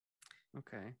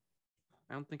 Okay.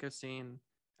 I don't think I've seen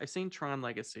Tron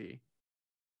Legacy.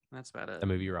 That's about it. That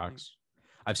movie rocks.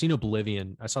 I've seen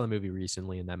Oblivion. I saw the movie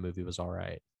recently, and that movie was all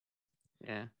right.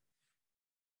 Yeah.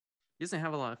 He doesn't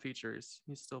have a lot of features.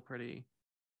 He's still pretty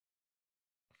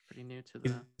new to the.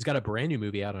 He's got a brand new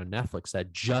movie out on Netflix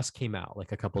that just came out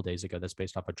like a couple days ago. That's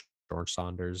based off a George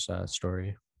Saunders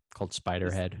story called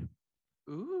Spiderhead.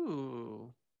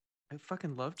 Ooh. I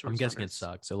fucking love George I'm guessing it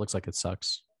Saunders. sucks. It looks like it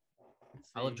sucks.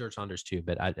 Let's I love see. George Saunders too,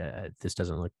 but this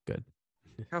doesn't look good.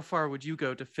 How far would you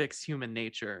go to fix human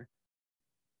nature?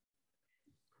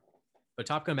 But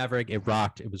Top Gun Maverick, it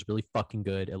rocked. It was really fucking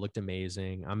good. It looked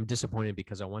amazing. I'm disappointed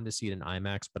because I wanted to see it in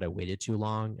IMAX, but I waited too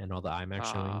long and all the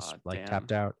IMAX showings like damn.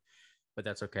 tapped out. But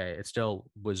that's okay. It still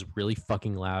was really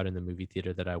fucking loud in the movie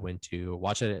theater that I went to.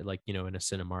 Watch it like, in a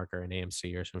Cinemark or an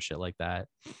AMC or some shit like that.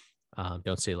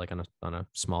 Don't see it like on a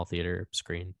small theater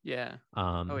screen. Yeah.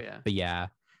 Oh yeah. But yeah,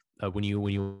 when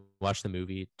you watch the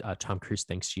movie, Tom Cruise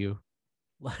thanks you.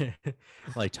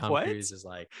 Like Tom What? Cruise is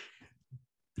like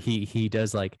he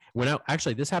does like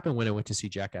this happened when I went to see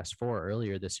Jackass 4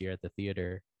 earlier this year at the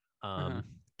theater.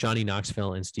 Johnny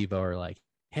Knoxville and Steve-O are like,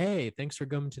 hey, thanks for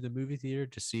coming to the movie theater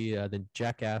to see the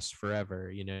Jackass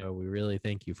Forever. We really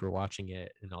thank you for watching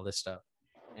it and all this stuff.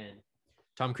 And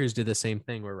Tom Cruise did the same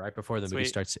thing where right before the movie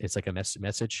starts, it's like a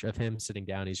message of him sitting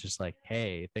down. He's just like,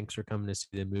 hey, thanks for coming to see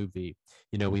the movie.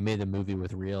 We made the movie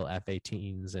with real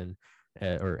F-18s and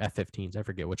or F-15s. I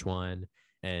forget which one.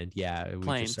 And yeah, we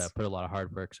Planes. just put a lot of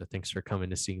hard work. So thanks for coming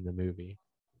to seeing the movie.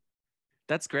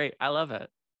 That's great. I love it.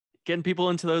 Getting people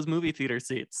into those movie theater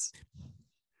seats.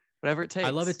 Whatever it takes.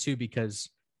 I love it too because,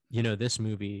 this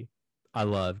movie I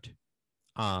loved.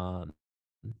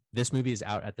 This movie is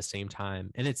out at the same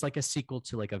time, and it's like a sequel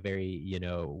to like a very,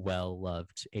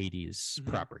 well-loved 80s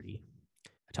property,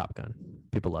 Top Gun.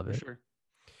 People love it. For sure.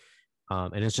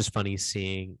 And it's just funny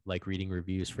reading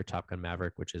reviews for Top Gun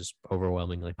Maverick, which is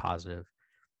overwhelmingly positive,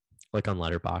 like on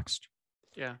Letterboxd.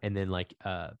 Yeah. And then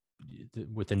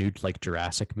with the new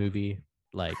Jurassic movie,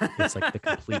 it's like the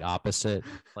complete opposite.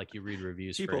 Like you read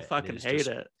reviews People for it, fucking hate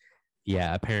it.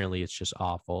 Yeah, apparently it's just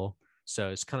awful.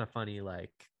 So it's kind of funny,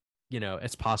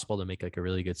 it's possible to make like a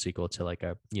really good sequel to like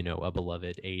a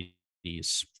beloved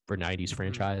 80s or 90s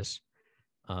franchise.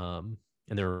 And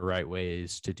there are right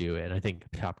ways to do it. And I think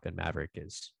Top Gun Maverick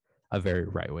is a very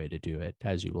right way to do it,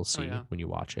 as you will see when you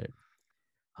watch it.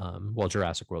 While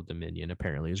Jurassic World Dominion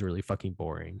apparently is really fucking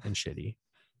boring and shitty.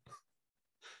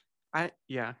 I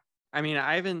mean,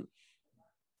 I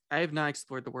have not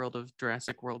explored the world of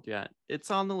Jurassic World yet.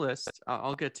 It's on the list.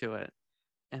 I'll get to it.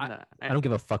 And I don't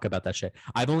give a fuck about that shit.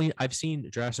 I've seen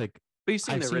Jurassic. But you've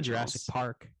seen I've the seen originals. Jurassic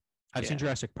Park. I've seen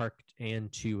Jurassic Park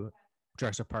and 2,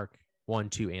 Jurassic Park 1,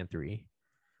 2, and 3.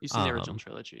 You've seen the original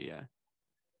trilogy, yeah.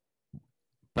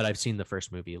 But I've seen the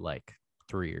first movie like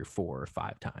 3 or 4 or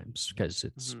 5 times because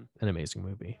it's an amazing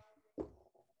movie.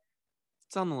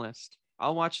 It's on the list.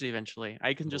 I'll watch it eventually.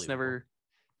 I can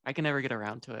never get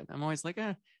around to it. I'm always like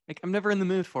I'm never in the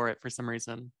mood for it for some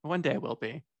reason. One day I will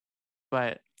be.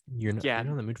 But you're not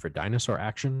in the mood for dinosaur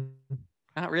action?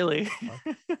 Not really.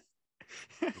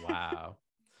 Wow.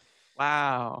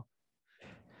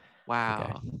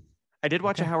 Okay. I did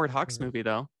watch a Howard Hawks movie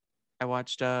though. I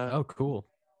watched oh, cool.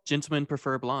 Gentlemen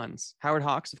Prefer Blondes. Howard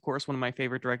Hawks, of course, one of my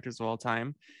favorite directors of all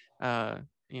time.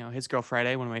 His Girl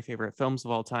Friday, one of my favorite films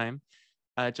of all time.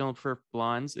 Gentlemen Prefer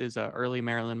Blondes is a early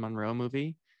Marilyn Monroe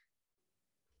movie.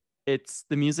 It's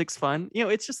the music's fun.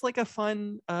 It's just like a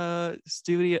fun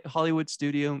Hollywood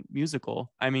studio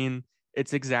musical. I mean,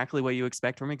 it's exactly what you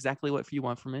expect from it, exactly what you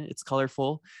want from it. It's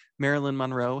colorful. Marilyn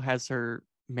Monroe has her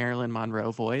Marilyn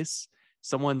Monroe voice.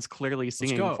 Someone's clearly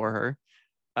singing for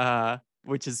her,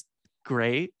 which is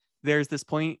great. There's this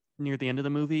point near the end of the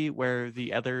movie where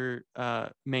the other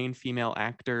main female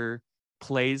actor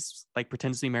plays, like,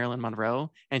 pretends to be Marilyn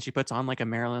Monroe, and she puts on like a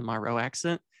Marilyn Monroe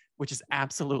accent, which is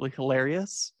absolutely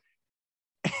hilarious.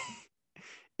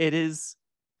 It is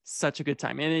such a good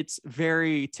time, and it's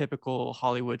very typical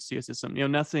Hollywood studio system.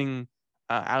 Nothing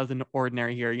out of the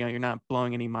ordinary here. You're not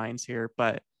blowing any minds here,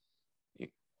 but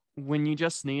when you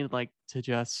just need like to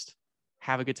just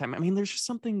have a good time, I mean, there's just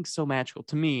something so magical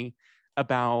to me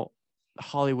about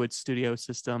Hollywood studio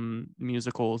system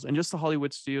musicals and just the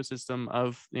Hollywood studio system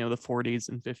of the 40s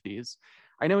and 50s.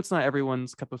 I know it's not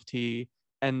everyone's cup of tea,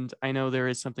 and I know there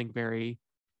is something very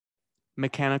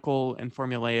mechanical and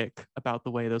formulaic about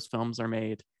the way those films are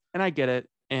made, and I get it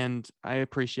and I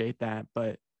appreciate that,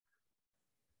 but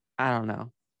I don't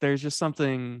know, there's just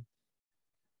something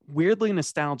weirdly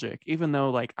nostalgic, even though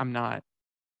like I'm not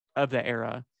of the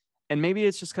era. And maybe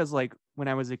it's just because like when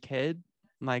I was a kid,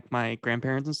 like my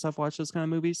grandparents and stuff watched those kind of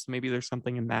movies, so maybe there's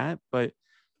something in that, but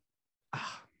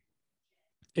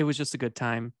it was just a good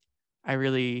time. I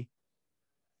really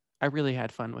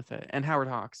had fun with it, and Howard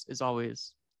Hawks is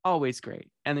always great,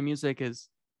 and the music is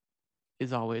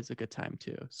always a good time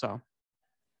too. So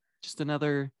just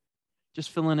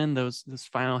filling in those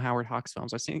final Howard Hawks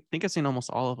films. Think I've seen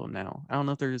almost all of them now. I don't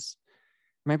know if there's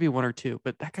maybe one or two,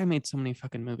 but that guy made so many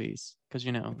fucking movies because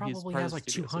He probably has like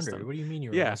 200. System. What do you mean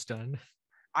you're almost done?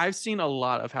 I've seen a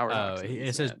lot of Howard Hawks movies.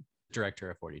 It says director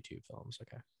of 42 films.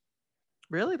 Okay.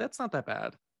 Really? That's not that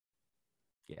bad.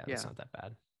 Yeah, that's not that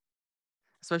bad.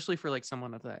 Especially for like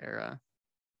someone of that era.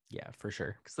 Yeah, for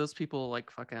sure. Because those people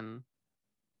like fucking...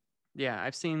 Yeah,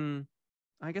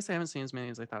 I guess I haven't seen as many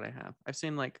as I thought I have. I've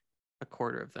seen like a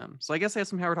quarter of them. So I guess I have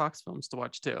some Howard Hawks films to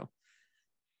watch too.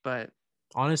 But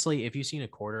honestly, if you've seen a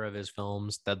quarter of his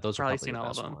films, those are probably seen the all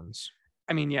best of them. Ones.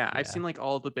 I mean, yeah, I've seen like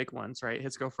all the big ones, right?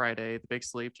 His Girl Friday, The Big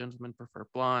Sleep, Gentlemen Prefer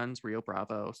Blondes, Rio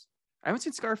Bravo. I haven't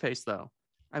seen Scarface though.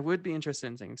 I would be interested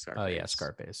in seeing Scarface. Oh yeah,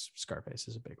 Scarface. Scarface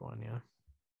is a big one. Yeah,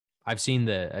 I've seen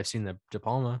the De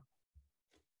Palma.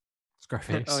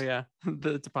 Scarface. Oh yeah,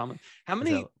 the De Palma. How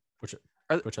many?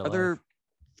 Are there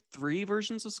 3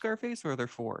 versions of Scarface, or are there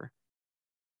 4?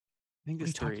 I think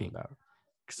there's 3. What are you talking about?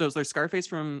 So there's Scarface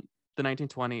from the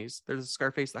 1920s. There's a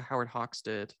Scarface that Howard Hawks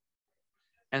did,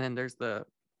 and then there's the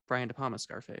Brian De Palma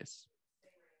Scarface.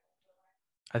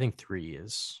 I think 3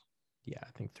 is. Yeah,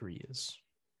 I think 3 is.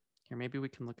 Here, maybe we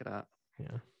can look it up.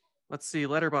 Yeah. Let's see.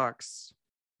 Letterboxd.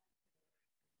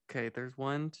 Okay, there's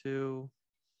 1, 2.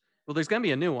 Well, there's gonna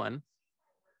be a new one.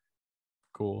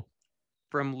 Cool.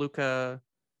 From Luca,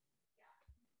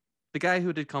 the guy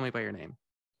who did Call Me by Your Name.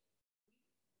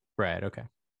 Right. Okay.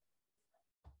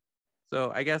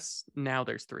 So I guess now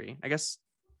there's 3. I guess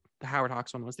the Howard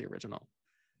Hawks one was the original.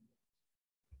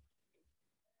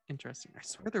 Interesting. I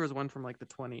swear there was one from like the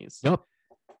 20s. Nope.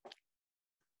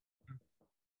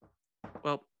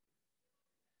 Well,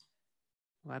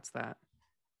 that's that.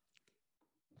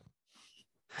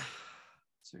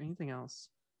 Is there anything else?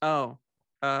 Oh,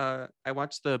 I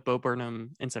watched the Bo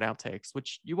Burnham Inside Outtakes,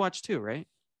 which you watched too, right?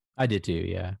 I did too.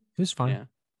 Yeah, it was fun. Yeah,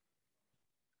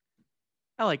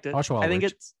 I liked it. I think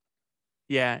it's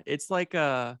like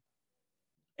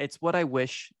it's what I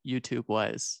wish YouTube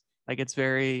was. Like it's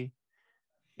very,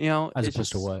 as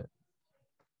opposed to what?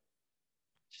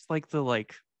 Just like the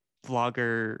like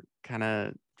vlogger kind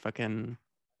of fucking,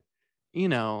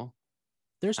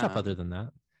 There's stuff other than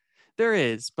that. There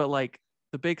is, but like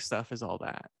the big stuff is all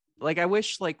that. Like I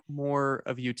wish like more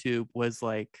of YouTube was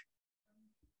like,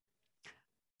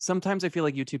 sometimes I feel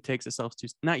like YouTube takes itself too,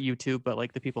 not YouTube, but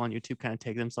like the people on YouTube kind of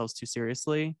take themselves too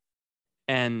seriously.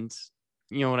 And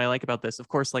what I like about this, of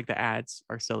course, like the ads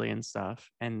are silly and stuff,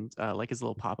 and like his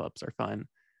little pop-ups are fun,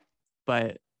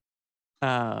 but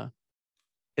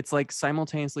it's like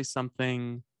simultaneously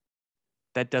something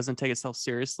that doesn't take itself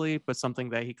seriously, but something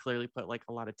that he clearly put like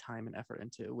a lot of time and effort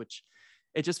into, which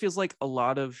it just feels like a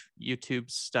lot of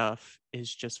YouTube stuff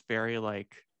is just very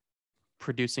like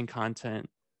producing content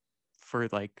for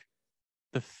like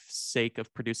the sake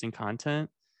of producing content.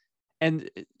 And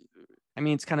I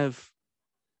mean, it's kind of,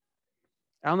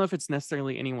 I don't know if it's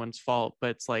necessarily anyone's fault, but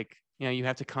it's like, you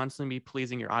have to constantly be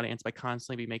pleasing your audience by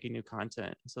constantly be making new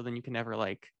content. So then you can never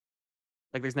like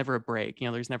there's never a break,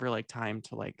 there's never like time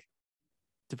to like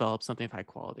develop something of high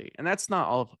quality. And that's not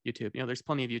all of YouTube. There's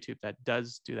plenty of YouTube that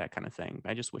does do that kind of thing.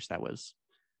 I just wish that was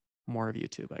more of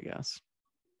YouTube, I guess.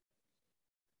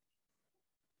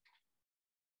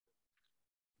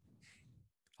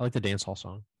 I like the dance hall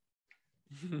song.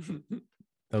 That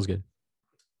was good.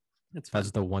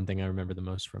 That's the one thing I remember the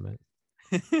most from it.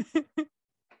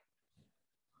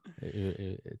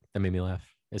 That made me laugh.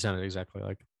 It sounded exactly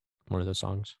like one of those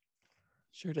songs.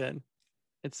 Sure did.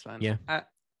 It's fun. Yeah.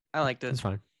 I liked it. It's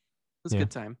fine. It was a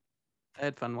good time. I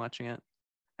had fun watching it.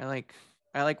 I like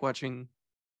watching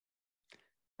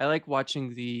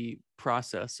the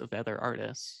process of the other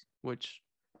artists, which,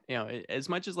 as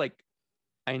much as like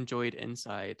I enjoyed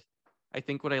Inside, I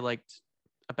think what I liked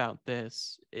about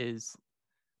this is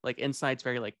like Inside's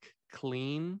very like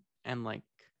clean and like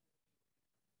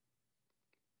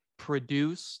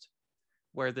produced,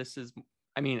 where this is,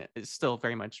 I mean, it's still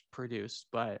very much produced,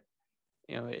 but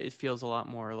it feels a lot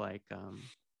more like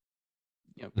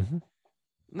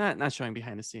not showing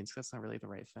behind the scenes, 'cause that's not really the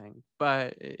right thing,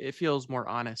 but it feels more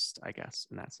honest, I guess,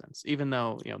 in that sense, even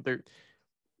though they're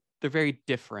very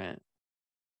different,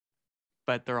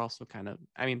 but they're also kind of,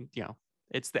 I mean,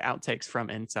 it's the outtakes from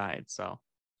Inside, so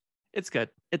it's good.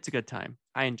 It's a good time.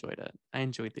 I enjoyed it. I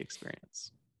enjoyed the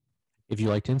experience. If you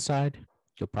liked Inside,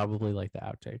 you'll probably like the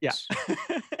outtakes. Yeah.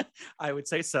 I would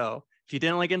say so. If you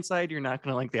didn't like Inside, you're not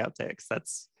going to like the outtakes.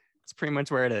 That's pretty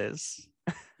much where it is.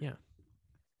 Yeah.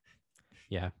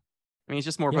 Yeah. I mean, it's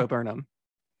just more Bo Burnham.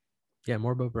 Yeah,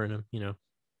 more Bo Burnham,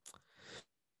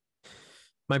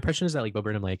 My impression is that like Bo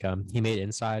Burnham, like he made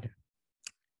Inside.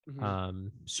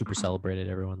 Super celebrated.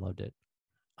 Everyone loved it.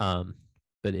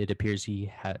 But it appears he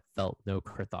had felt no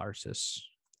catharsis.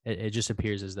 It just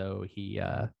appears as though he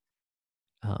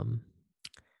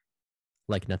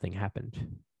like nothing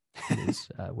happened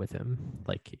with him.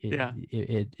 Like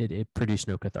it produced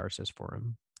no catharsis for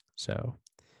him. So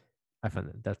I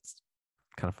find that's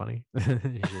kind of funny.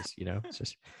 It's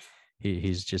just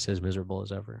he's just as miserable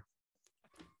as ever.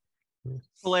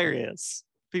 Hilarious.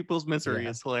 People's misery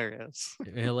is hilarious.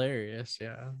 Hilarious,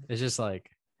 yeah. It's just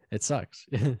like it sucks.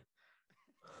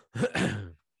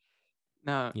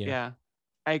 No, yeah,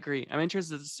 I agree. I'm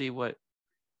interested to see what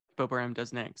Bo Burnham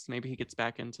does next. Maybe he gets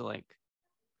back into like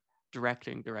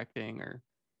directing, or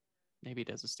maybe he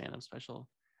does a stand-up special.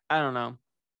 I don't know.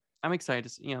 I'm excited to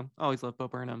see, always love Bo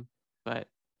Burnham, but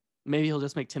maybe he'll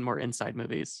just make 10 more Inside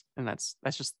movies, and that's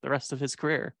just the rest of his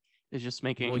career is just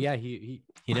making. Well, yeah, he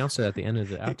announced it at the end of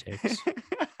the outtakes.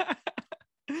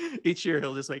 Each year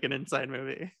he'll just make an Inside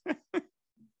movie.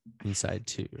 Inside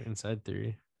 2, Inside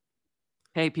 3.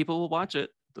 Hey, people will watch it.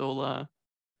 They'll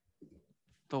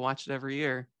watch it every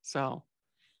year. So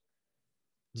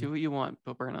do what you want,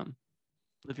 Bo Burnham.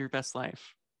 Live your best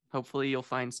life. Hopefully you'll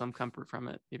find some comfort from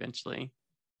it eventually.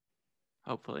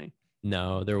 Hopefully.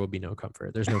 No, there will be no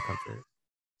comfort. There's no comfort.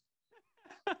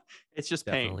 It's just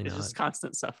pain. It's just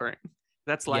constant suffering.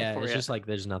 That's life for you. It's just like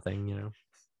there's nothing,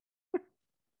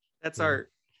 That's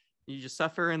art. You just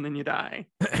suffer and then you die.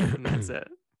 And that's it.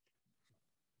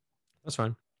 That's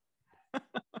fine.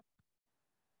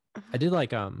 I did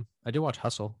watch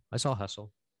Hustle. I saw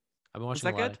Hustle. I've been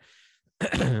watching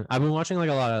I've been watching like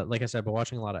a lot of, like I said, but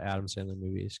watching a lot of Adam Sandler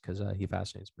movies because he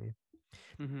fascinates me.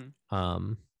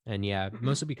 And yeah,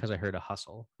 mostly because I heard a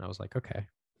Hustle and I was like, okay,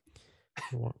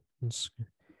 let's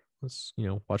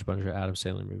watch a bunch of Adam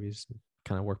Sandler movies,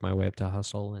 kind of work my way up to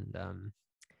Hustle, and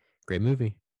great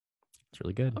movie. It's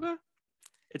really good. Okay,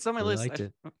 it's on my really list. Liked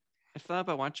it. I thought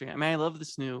about watching it. I mean, I love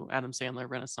this new Adam Sandler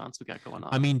renaissance we got going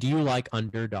on. I mean, do you like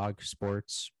underdog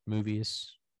sports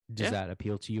movies? Does that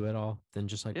appeal to you at all? Then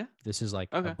just like this is like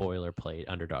a boilerplate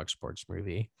underdog sports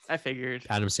movie. I figured.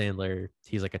 Adam Sandler,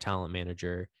 he's like a talent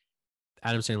manager.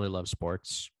 Adam Sandler loves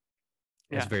sports.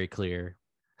 It's very clear.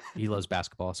 He loves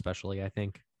basketball, especially, I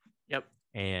think. Yep.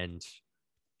 And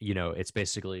it's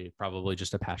basically probably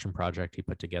just a passion project he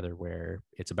put together where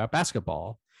it's about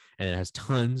basketball, and it has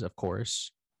tons, of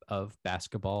course, of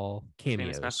basketball cameos.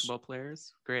 Famous basketball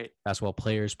players. Great. Basketball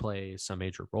players play some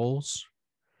major roles.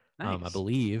 Nice. I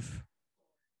believe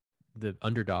the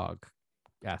underdog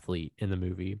athlete in the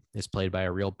movie is played by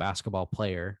a real basketball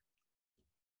player.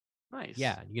 Nice.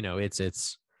 Yeah,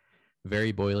 it's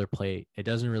very boilerplate. It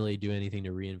doesn't really do anything to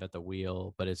reinvent the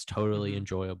wheel, but it's totally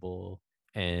enjoyable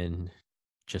and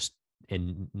just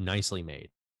nicely made.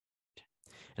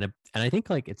 And I think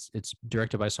like it's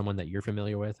directed by someone that you're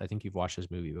familiar with. I think you've watched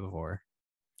this movie before.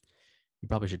 You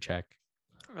probably should check.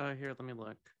 Here, let me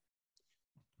look.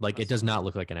 Like it does not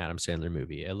look like an Adam Sandler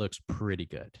movie. It looks pretty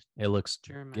good. It looks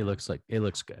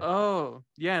good. Oh,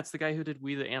 yeah, it's the guy who did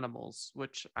We the Animals,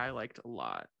 which I liked a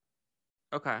lot.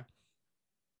 Okay.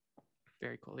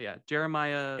 Very cool. Yeah,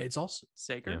 Jeremiah It's also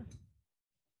Sager.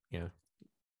 yeah.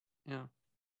 Yeah.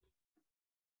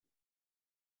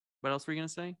 What else were you gonna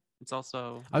say? It's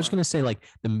also. I was gonna say like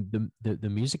the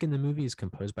music in the movie is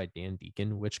composed by Dan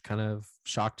Deacon, which kind of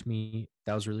shocked me.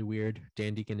 That was really weird.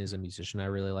 Dan Deacon is a musician I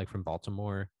really like from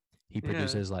Baltimore. He Yeah.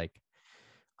 produces like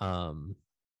kind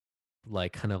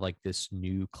of like this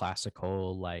new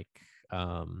classical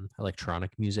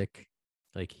electronic music.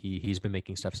 Like he's been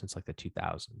making stuff since like the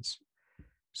 2000s.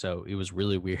 So it was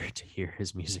really weird to hear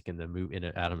his music in the movie, in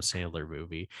an Adam Sandler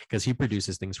movie, because he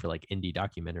produces things for like indie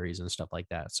documentaries and stuff like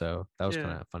that. So that was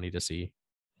kind of funny to see.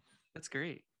 That's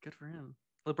great. Good for him.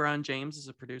 LeBron James is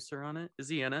a producer on it. Is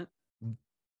he in it?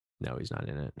 No, he's not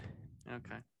in it.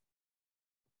 Okay.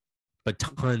 But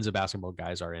tons of basketball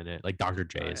guys are in it. Like Dr.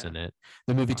 J is in it.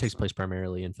 The movie takes place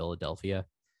primarily in Philadelphia.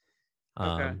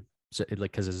 Okay. So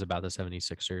because it's about the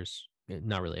 76ers.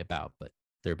 Not really about, but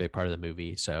they're a big part of the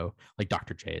movie. So like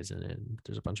Dr. J is in it. And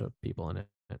there's a bunch of people in it.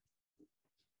 Dope.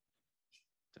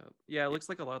 Yeah, it looks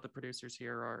like a lot of the producers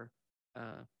here are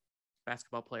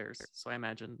basketball players. So I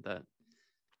imagine that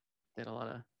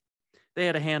they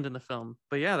had a hand in the film.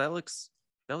 But yeah, that looks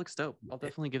dope. I'll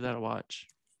definitely give that a watch.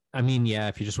 I mean, yeah,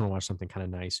 if you just want to watch something kind of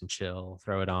nice and chill,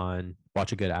 throw it on,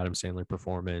 watch a good Adam Sandler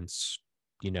performance,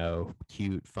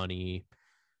 cute, funny,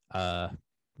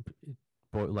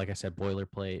 like I said,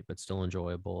 boilerplate, but still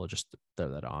enjoyable. Just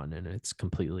throw that on and it's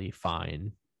completely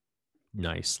fine.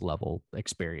 Nice level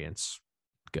experience.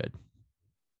 Good.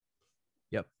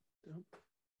 Yep.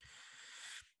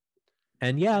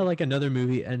 And yeah, like another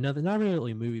not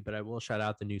really a movie, but I will shout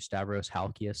out the new Stavros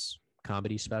Halkias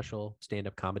comedy special,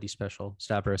 stand-up comedy special.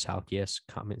 Stavros Halkias,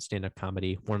 stand-up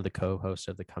comedy, one of the co-hosts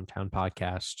of the Cumtown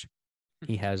podcast.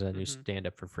 He has a new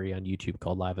stand-up for free on YouTube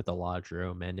called Live at the Lodge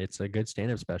Room, and it's a good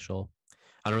stand-up special.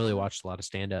 I don't really watch a lot of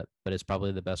stand-up, but it's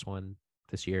probably the best one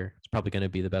this year. It's probably going to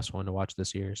be the best one to watch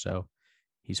this year. So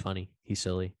he's funny. He's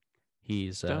silly.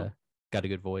 He's got a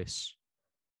good voice.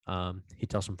 He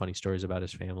tells some funny stories about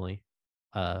his family.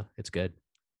 It's good.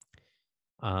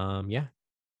 Yeah.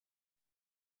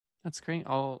 That's great.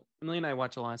 Emily and I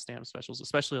watch a lot of stand-up specials,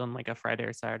 especially on like a Friday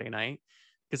or Saturday night,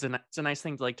 because it's a nice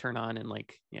thing to like turn on and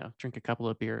like, drink a couple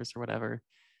of beers or whatever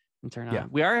and turn on.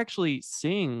 We are actually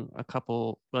seeing a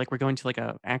couple, like we're going to like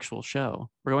a actual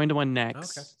show. We're going to one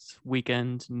next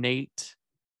weekend. Nate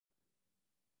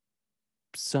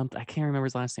something, I can't remember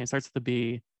his last name. It starts with a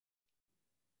B.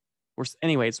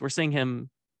 We're seeing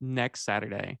him next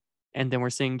Saturday, and then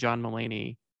we're seeing John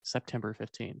Mulaney September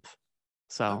 15th.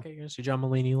 So okay, you're gonna see John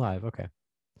Mulaney live. Okay.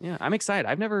 Yeah, I'm excited.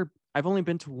 I've only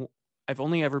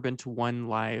ever been to one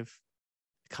live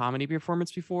comedy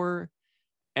performance before,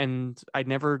 and I'd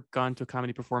never gone to a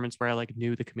comedy performance where I like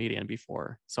knew the comedian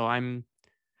before. So I'm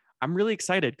really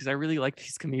excited because I really like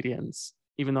these comedians,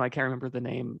 even though I can't remember the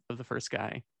name of the first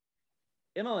guy.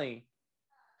 Emily,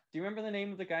 do you remember the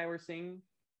name of the guy we're seeing?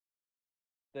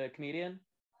 The comedian?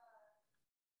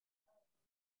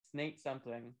 It's Nate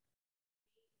something.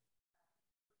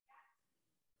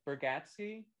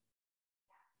 Bergatsby?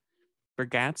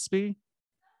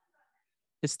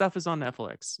 His stuff is on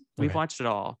Netflix. We've watched it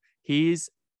all.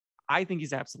 I think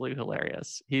he's absolutely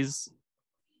hilarious.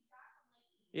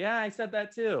 Yeah, I said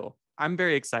that too. I'm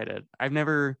very excited. I've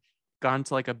never gone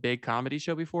to like a big comedy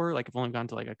show before. Like I've only gone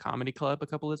to like a comedy club a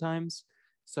couple of times.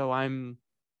 So I'm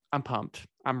pumped.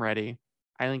 I'm ready.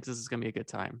 I think this is going to be a good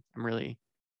time. I'm really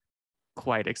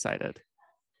quite excited.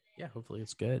 Yeah, hopefully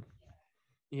it's good.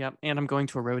 Yep. And I'm going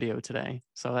to a rodeo today.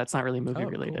 So that's not really movie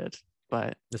related,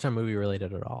 but it's not movie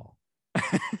related at all.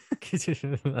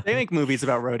 They make movies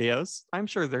about rodeos. I'm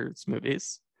sure there's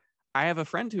movies. I have a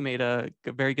friend who made a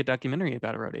very good documentary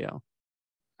about a rodeo.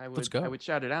 I would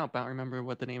shout it out, but I don't remember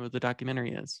what the name of the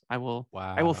documentary is. I will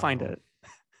find it.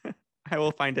 I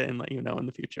will find it and let you know in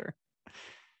the future.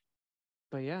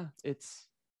 But yeah,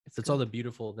 that's all the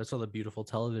beautiful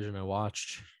television I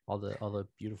watched. All the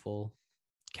beautiful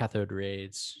cathode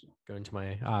rays going to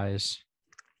my eyes.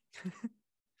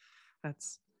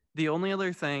 That's the only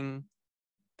other thing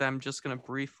that I'm just going to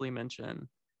briefly mention,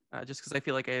 just because I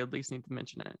feel like I at least need to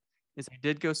mention it, is I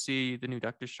did go see the new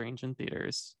Doctor Strange in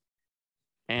theaters.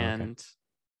 And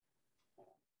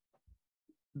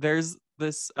there's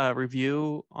this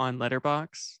review on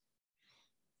Letterboxd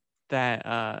that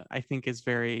I think is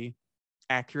very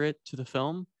accurate to the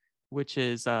film, which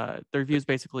is the review is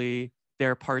basically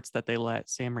there are parts that they let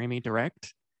Sam Raimi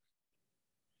direct.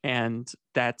 And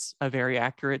that's a very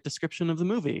accurate description of the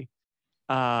movie.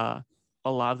 A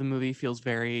lot of the movie feels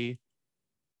very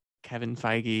Kevin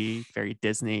Feige, very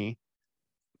Disney.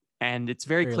 And it's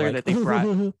very clear that they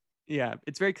brought... Yeah,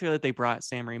 it's very clear that they brought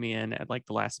Sam Raimi in at like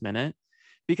the last minute,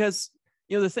 because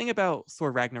the thing about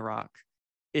Thor Ragnarok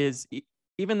is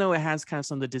even though it has kind of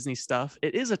some of the Disney stuff,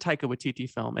 it is a Taika Waititi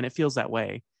film, and it feels that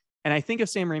way. And I think if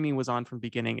Sam Raimi was on from the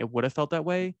beginning, it would have felt that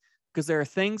way, because there are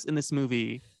things in this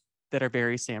movie that are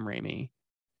very Sam Raimi,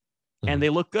 and they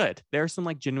look good. There are some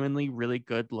like genuinely really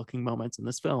good looking moments in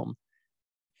this film,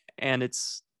 and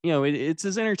it's it's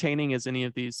as entertaining as any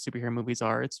of these superhero movies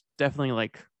are. It's definitely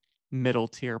like middle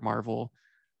tier Marvel,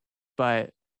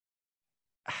 but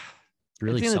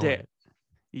Really at the end of the selling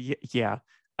day, yeah.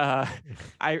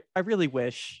 I really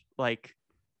wish, like,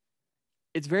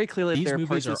 it's very clear that these there are movies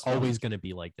parts are of this always film, going to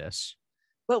be like this.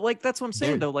 but like that's what I'm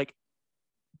saying They're- though. Like,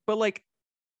 but like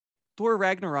Thor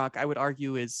Ragnarok, I would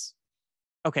argue is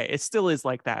okay. It still is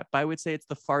like that, but I would say it's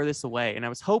the farthest away. And I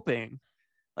was hoping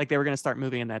like they were going to start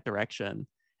moving in that direction,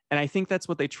 and I think that's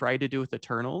what they tried to do with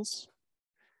Eternals.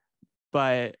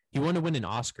 But He wanted to win an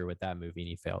Oscar with that movie and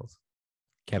he failed.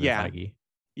 Kevin Yeah. Feige.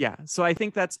 yeah, so I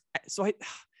think that's so.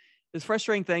 The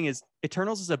frustrating thing is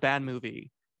Eternals is a bad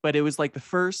movie, but it was like the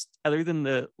first, other than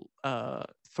the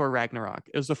Thor Ragnarok,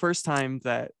 it was the first time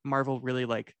that Marvel really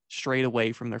like strayed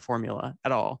away from their formula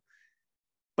at all.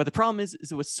 But the problem is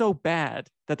it was so bad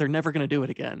that they're never going to do it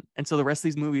again, and so the rest of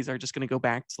these movies are just going to go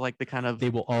back to like the kind of They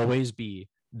will always be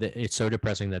it's so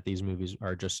depressing that these movies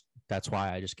are just, that's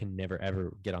why I just can never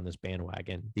ever get on this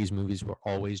bandwagon. These movies will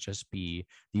always just be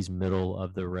these middle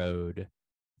of the road,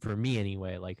 for me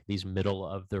anyway, like these middle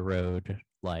of the road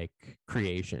like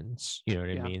creations, you know what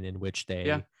I Yeah. mean, in which they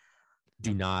Yeah.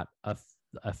 do not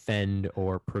offend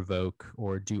or provoke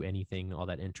or do anything all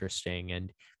that interesting.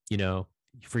 And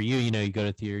for you, you go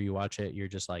to theater, you watch it, you're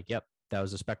just like, yep, that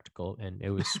was a spectacle, and it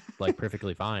was like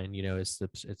perfectly fine. It's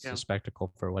Yeah. a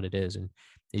spectacle for what it is. And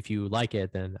if you like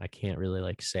it, then I can't really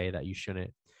like say that you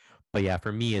shouldn't. But yeah,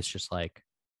 for me, it's just like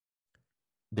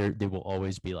they will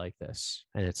always be like this,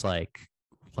 and it's like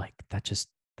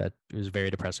that is very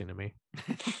depressing to me.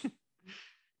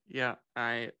 yeah,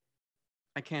 I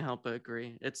can't help but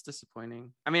agree. It's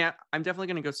disappointing. I mean, I'm definitely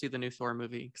going to go see the new Thor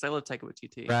movie because I love Taika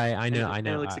Waititi. Right? I And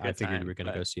know. it looks a I good figured time, you were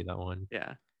gonna but go see that one.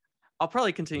 yeah, I'll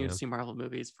probably continue to Yeah. see Marvel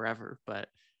movies forever, but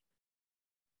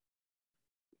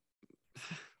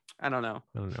I don't know.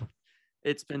 I don't know.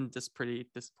 It's been just pretty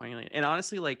disappointing. And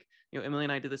honestly, like, Emily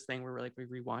and I did this thing where we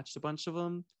rewatched a bunch of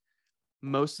them.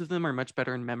 Most of them are much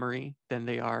better in memory than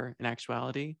they are in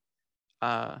actuality.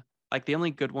 Like the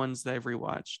only good ones that I've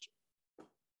rewatched,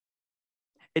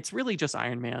 it's really just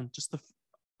Iron Man, just the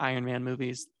Iron Man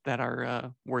movies that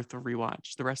are worth a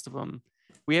rewatch. The rest of them,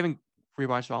 we haven't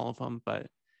rewatched all of them, but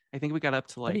I think we got up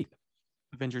to like Wait.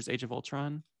 Avengers: Age of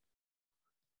Ultron,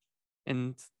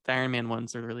 and the Iron Man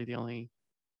ones are really the only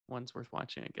ones worth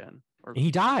watching again. Or And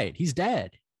he died. He's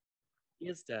dead. he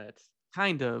is dead,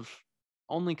 kind of,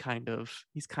 only kind of.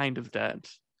 He's kind of dead.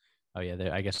 Oh yeah,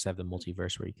 I guess they have the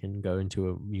multiverse where you can go into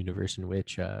a universe in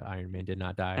which Iron Man did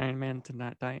not die. Iron Man did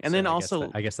not die, and So then I guess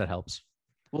also, I guess that helps.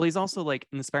 well, he's also like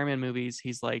in the Spider-Man movies.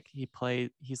 He's like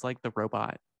he's like the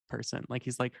robot person. Like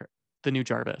he's like the new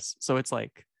Jarvis. So it's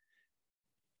like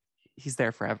he's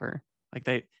there forever. Like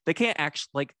they can't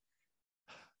actually like.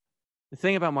 The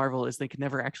thing about Marvel is they could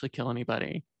never actually kill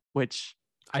anybody, which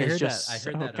I is heard just that. I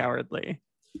heard so that. cowardly.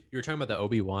 You were talking about the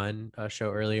Obi-Wan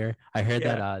show earlier. I heard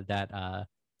Yeah. that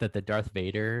the Darth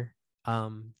Vader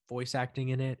voice acting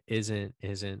in it isn't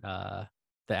the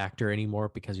actor anymore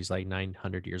because he's like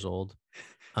 900 years old.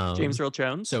 James Earl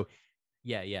Jones. So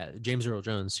yeah, James Earl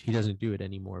Jones, he doesn't do it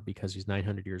anymore because he's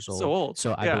 900 years old. So old. So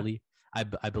Yeah.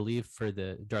 I believe for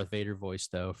the Darth Vader voice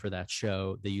though, for that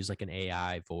show, they use like an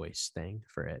AI voice thing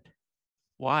for it.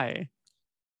 Why?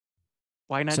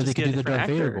 Why not So they just could get a do the different Darth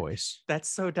actor? Vader voice. That's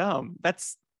so dumb.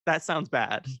 That sounds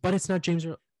bad. But it's not James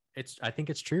Earl. I think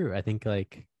it's true. I think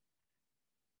like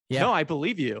yeah. No, I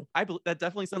believe you. That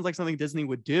definitely sounds like something Disney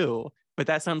would do, but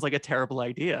that sounds like a terrible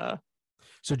idea.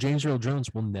 So James Earl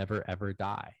Jones will never ever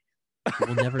die. He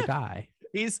will never die.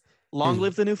 He's long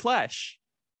live the new Flesh.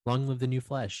 Long live the new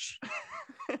flesh.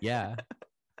 Yeah.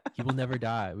 He will never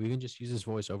die. We can just use his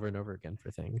voice over and over again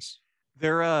for things.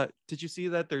 Did you see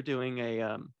that they're doing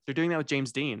that with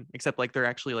James Dean, except like they're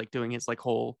actually like doing his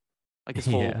whole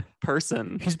Yeah.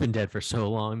 person. He's been dead for so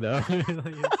long though.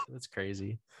 That's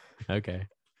crazy. Okay.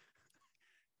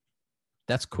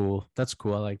 That's cool. That's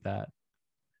cool. I like that.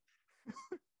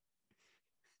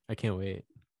 I can't wait.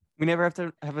 We never have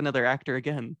to have another actor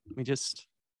again. We just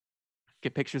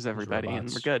get pictures of everybody and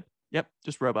robots. we're good. Yep,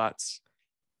 just robots.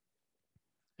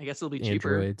 I guess it'll be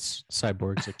cheaper. Androids,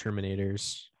 cyborgs, like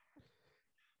Terminators.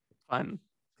 Fun.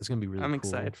 It's gonna be really I'm cool.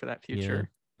 excited for that Yeah.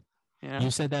 future. Yeah.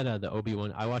 You said that the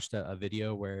Obi-Wan. I watched a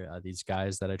video where these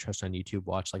guys that I trust on YouTube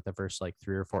watched like the first like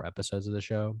 3 or 4 episodes of the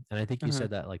show, and I think you Uh-huh. said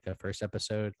that like the first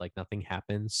episode, like nothing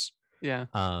happens. Yeah.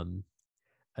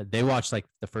 They watched like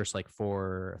the first like 3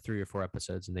 or 4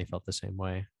 episodes, and they felt the same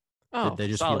way. Oh, They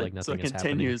just feel solid. like So nothing it is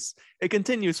happening. continues. It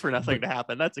continues for nothing But to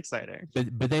happen. That's exciting.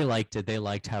 but they liked it. They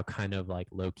liked how kind of like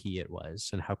low key it was,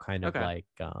 and how kind of Okay.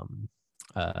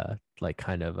 like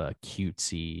kind of a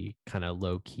cutesy, kind of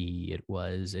low key it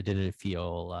was. It didn't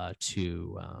feel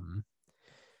too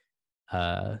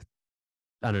I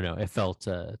don't know. It felt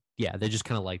yeah, they just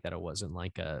kind of like that it wasn't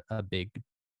like a big,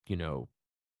 you know,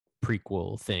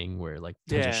 prequel thing where like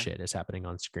tons of Yeah. shit is happening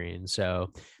on screen.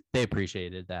 So they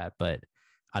appreciated that, but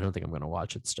I don't think I'm gonna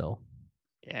watch it still.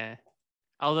 Yeah.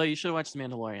 Although you should watch The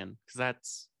Mandalorian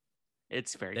because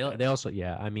it's very good. They also,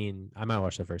 yeah, I mean, I might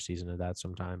watch the first season of that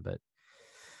sometime, but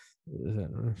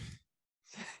You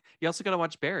also gotta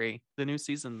watch Barry. The new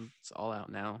season's all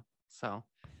out now, so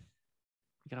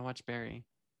you gotta watch Barry.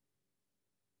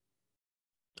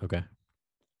 okay,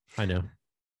 I know.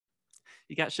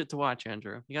 You got shit to watch,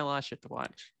 Andrew. You got a lot of shit to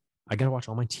watch. I gotta watch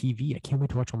all my TV. I can't wait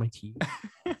to watch all my TV.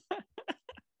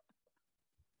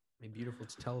 My beautiful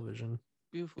television.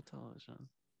 Beautiful television.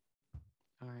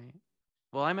 All right.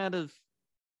 Well, I'm out of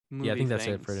movie Yeah, I think that's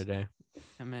it things. for today.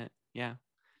 I'm at, yeah,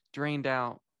 drained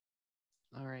out.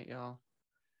 All right, y'all.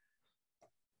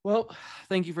 Well,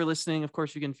 thank you for listening. Of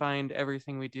course, you can find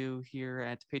everything we do here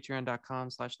at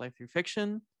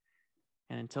patreon.com/lifethroughfiction.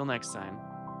 And until next time.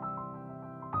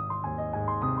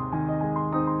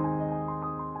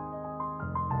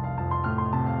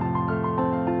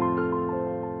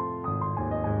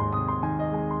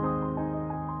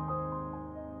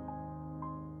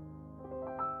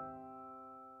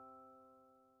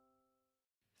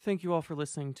 Thank you all for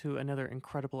listening to another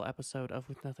incredible episode of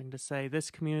With Nothing to Say. This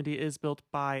community is built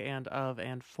by and of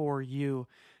and for you.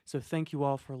 So thank you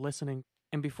all for listening.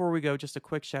 And before we go, just a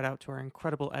quick shout out to our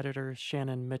incredible editor,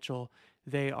 Shannon Mitchell.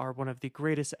 They are one of the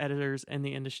greatest editors in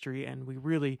the industry, and we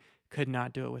really could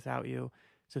not do it without you.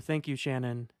 So thank you,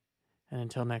 Shannon. And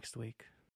until next week.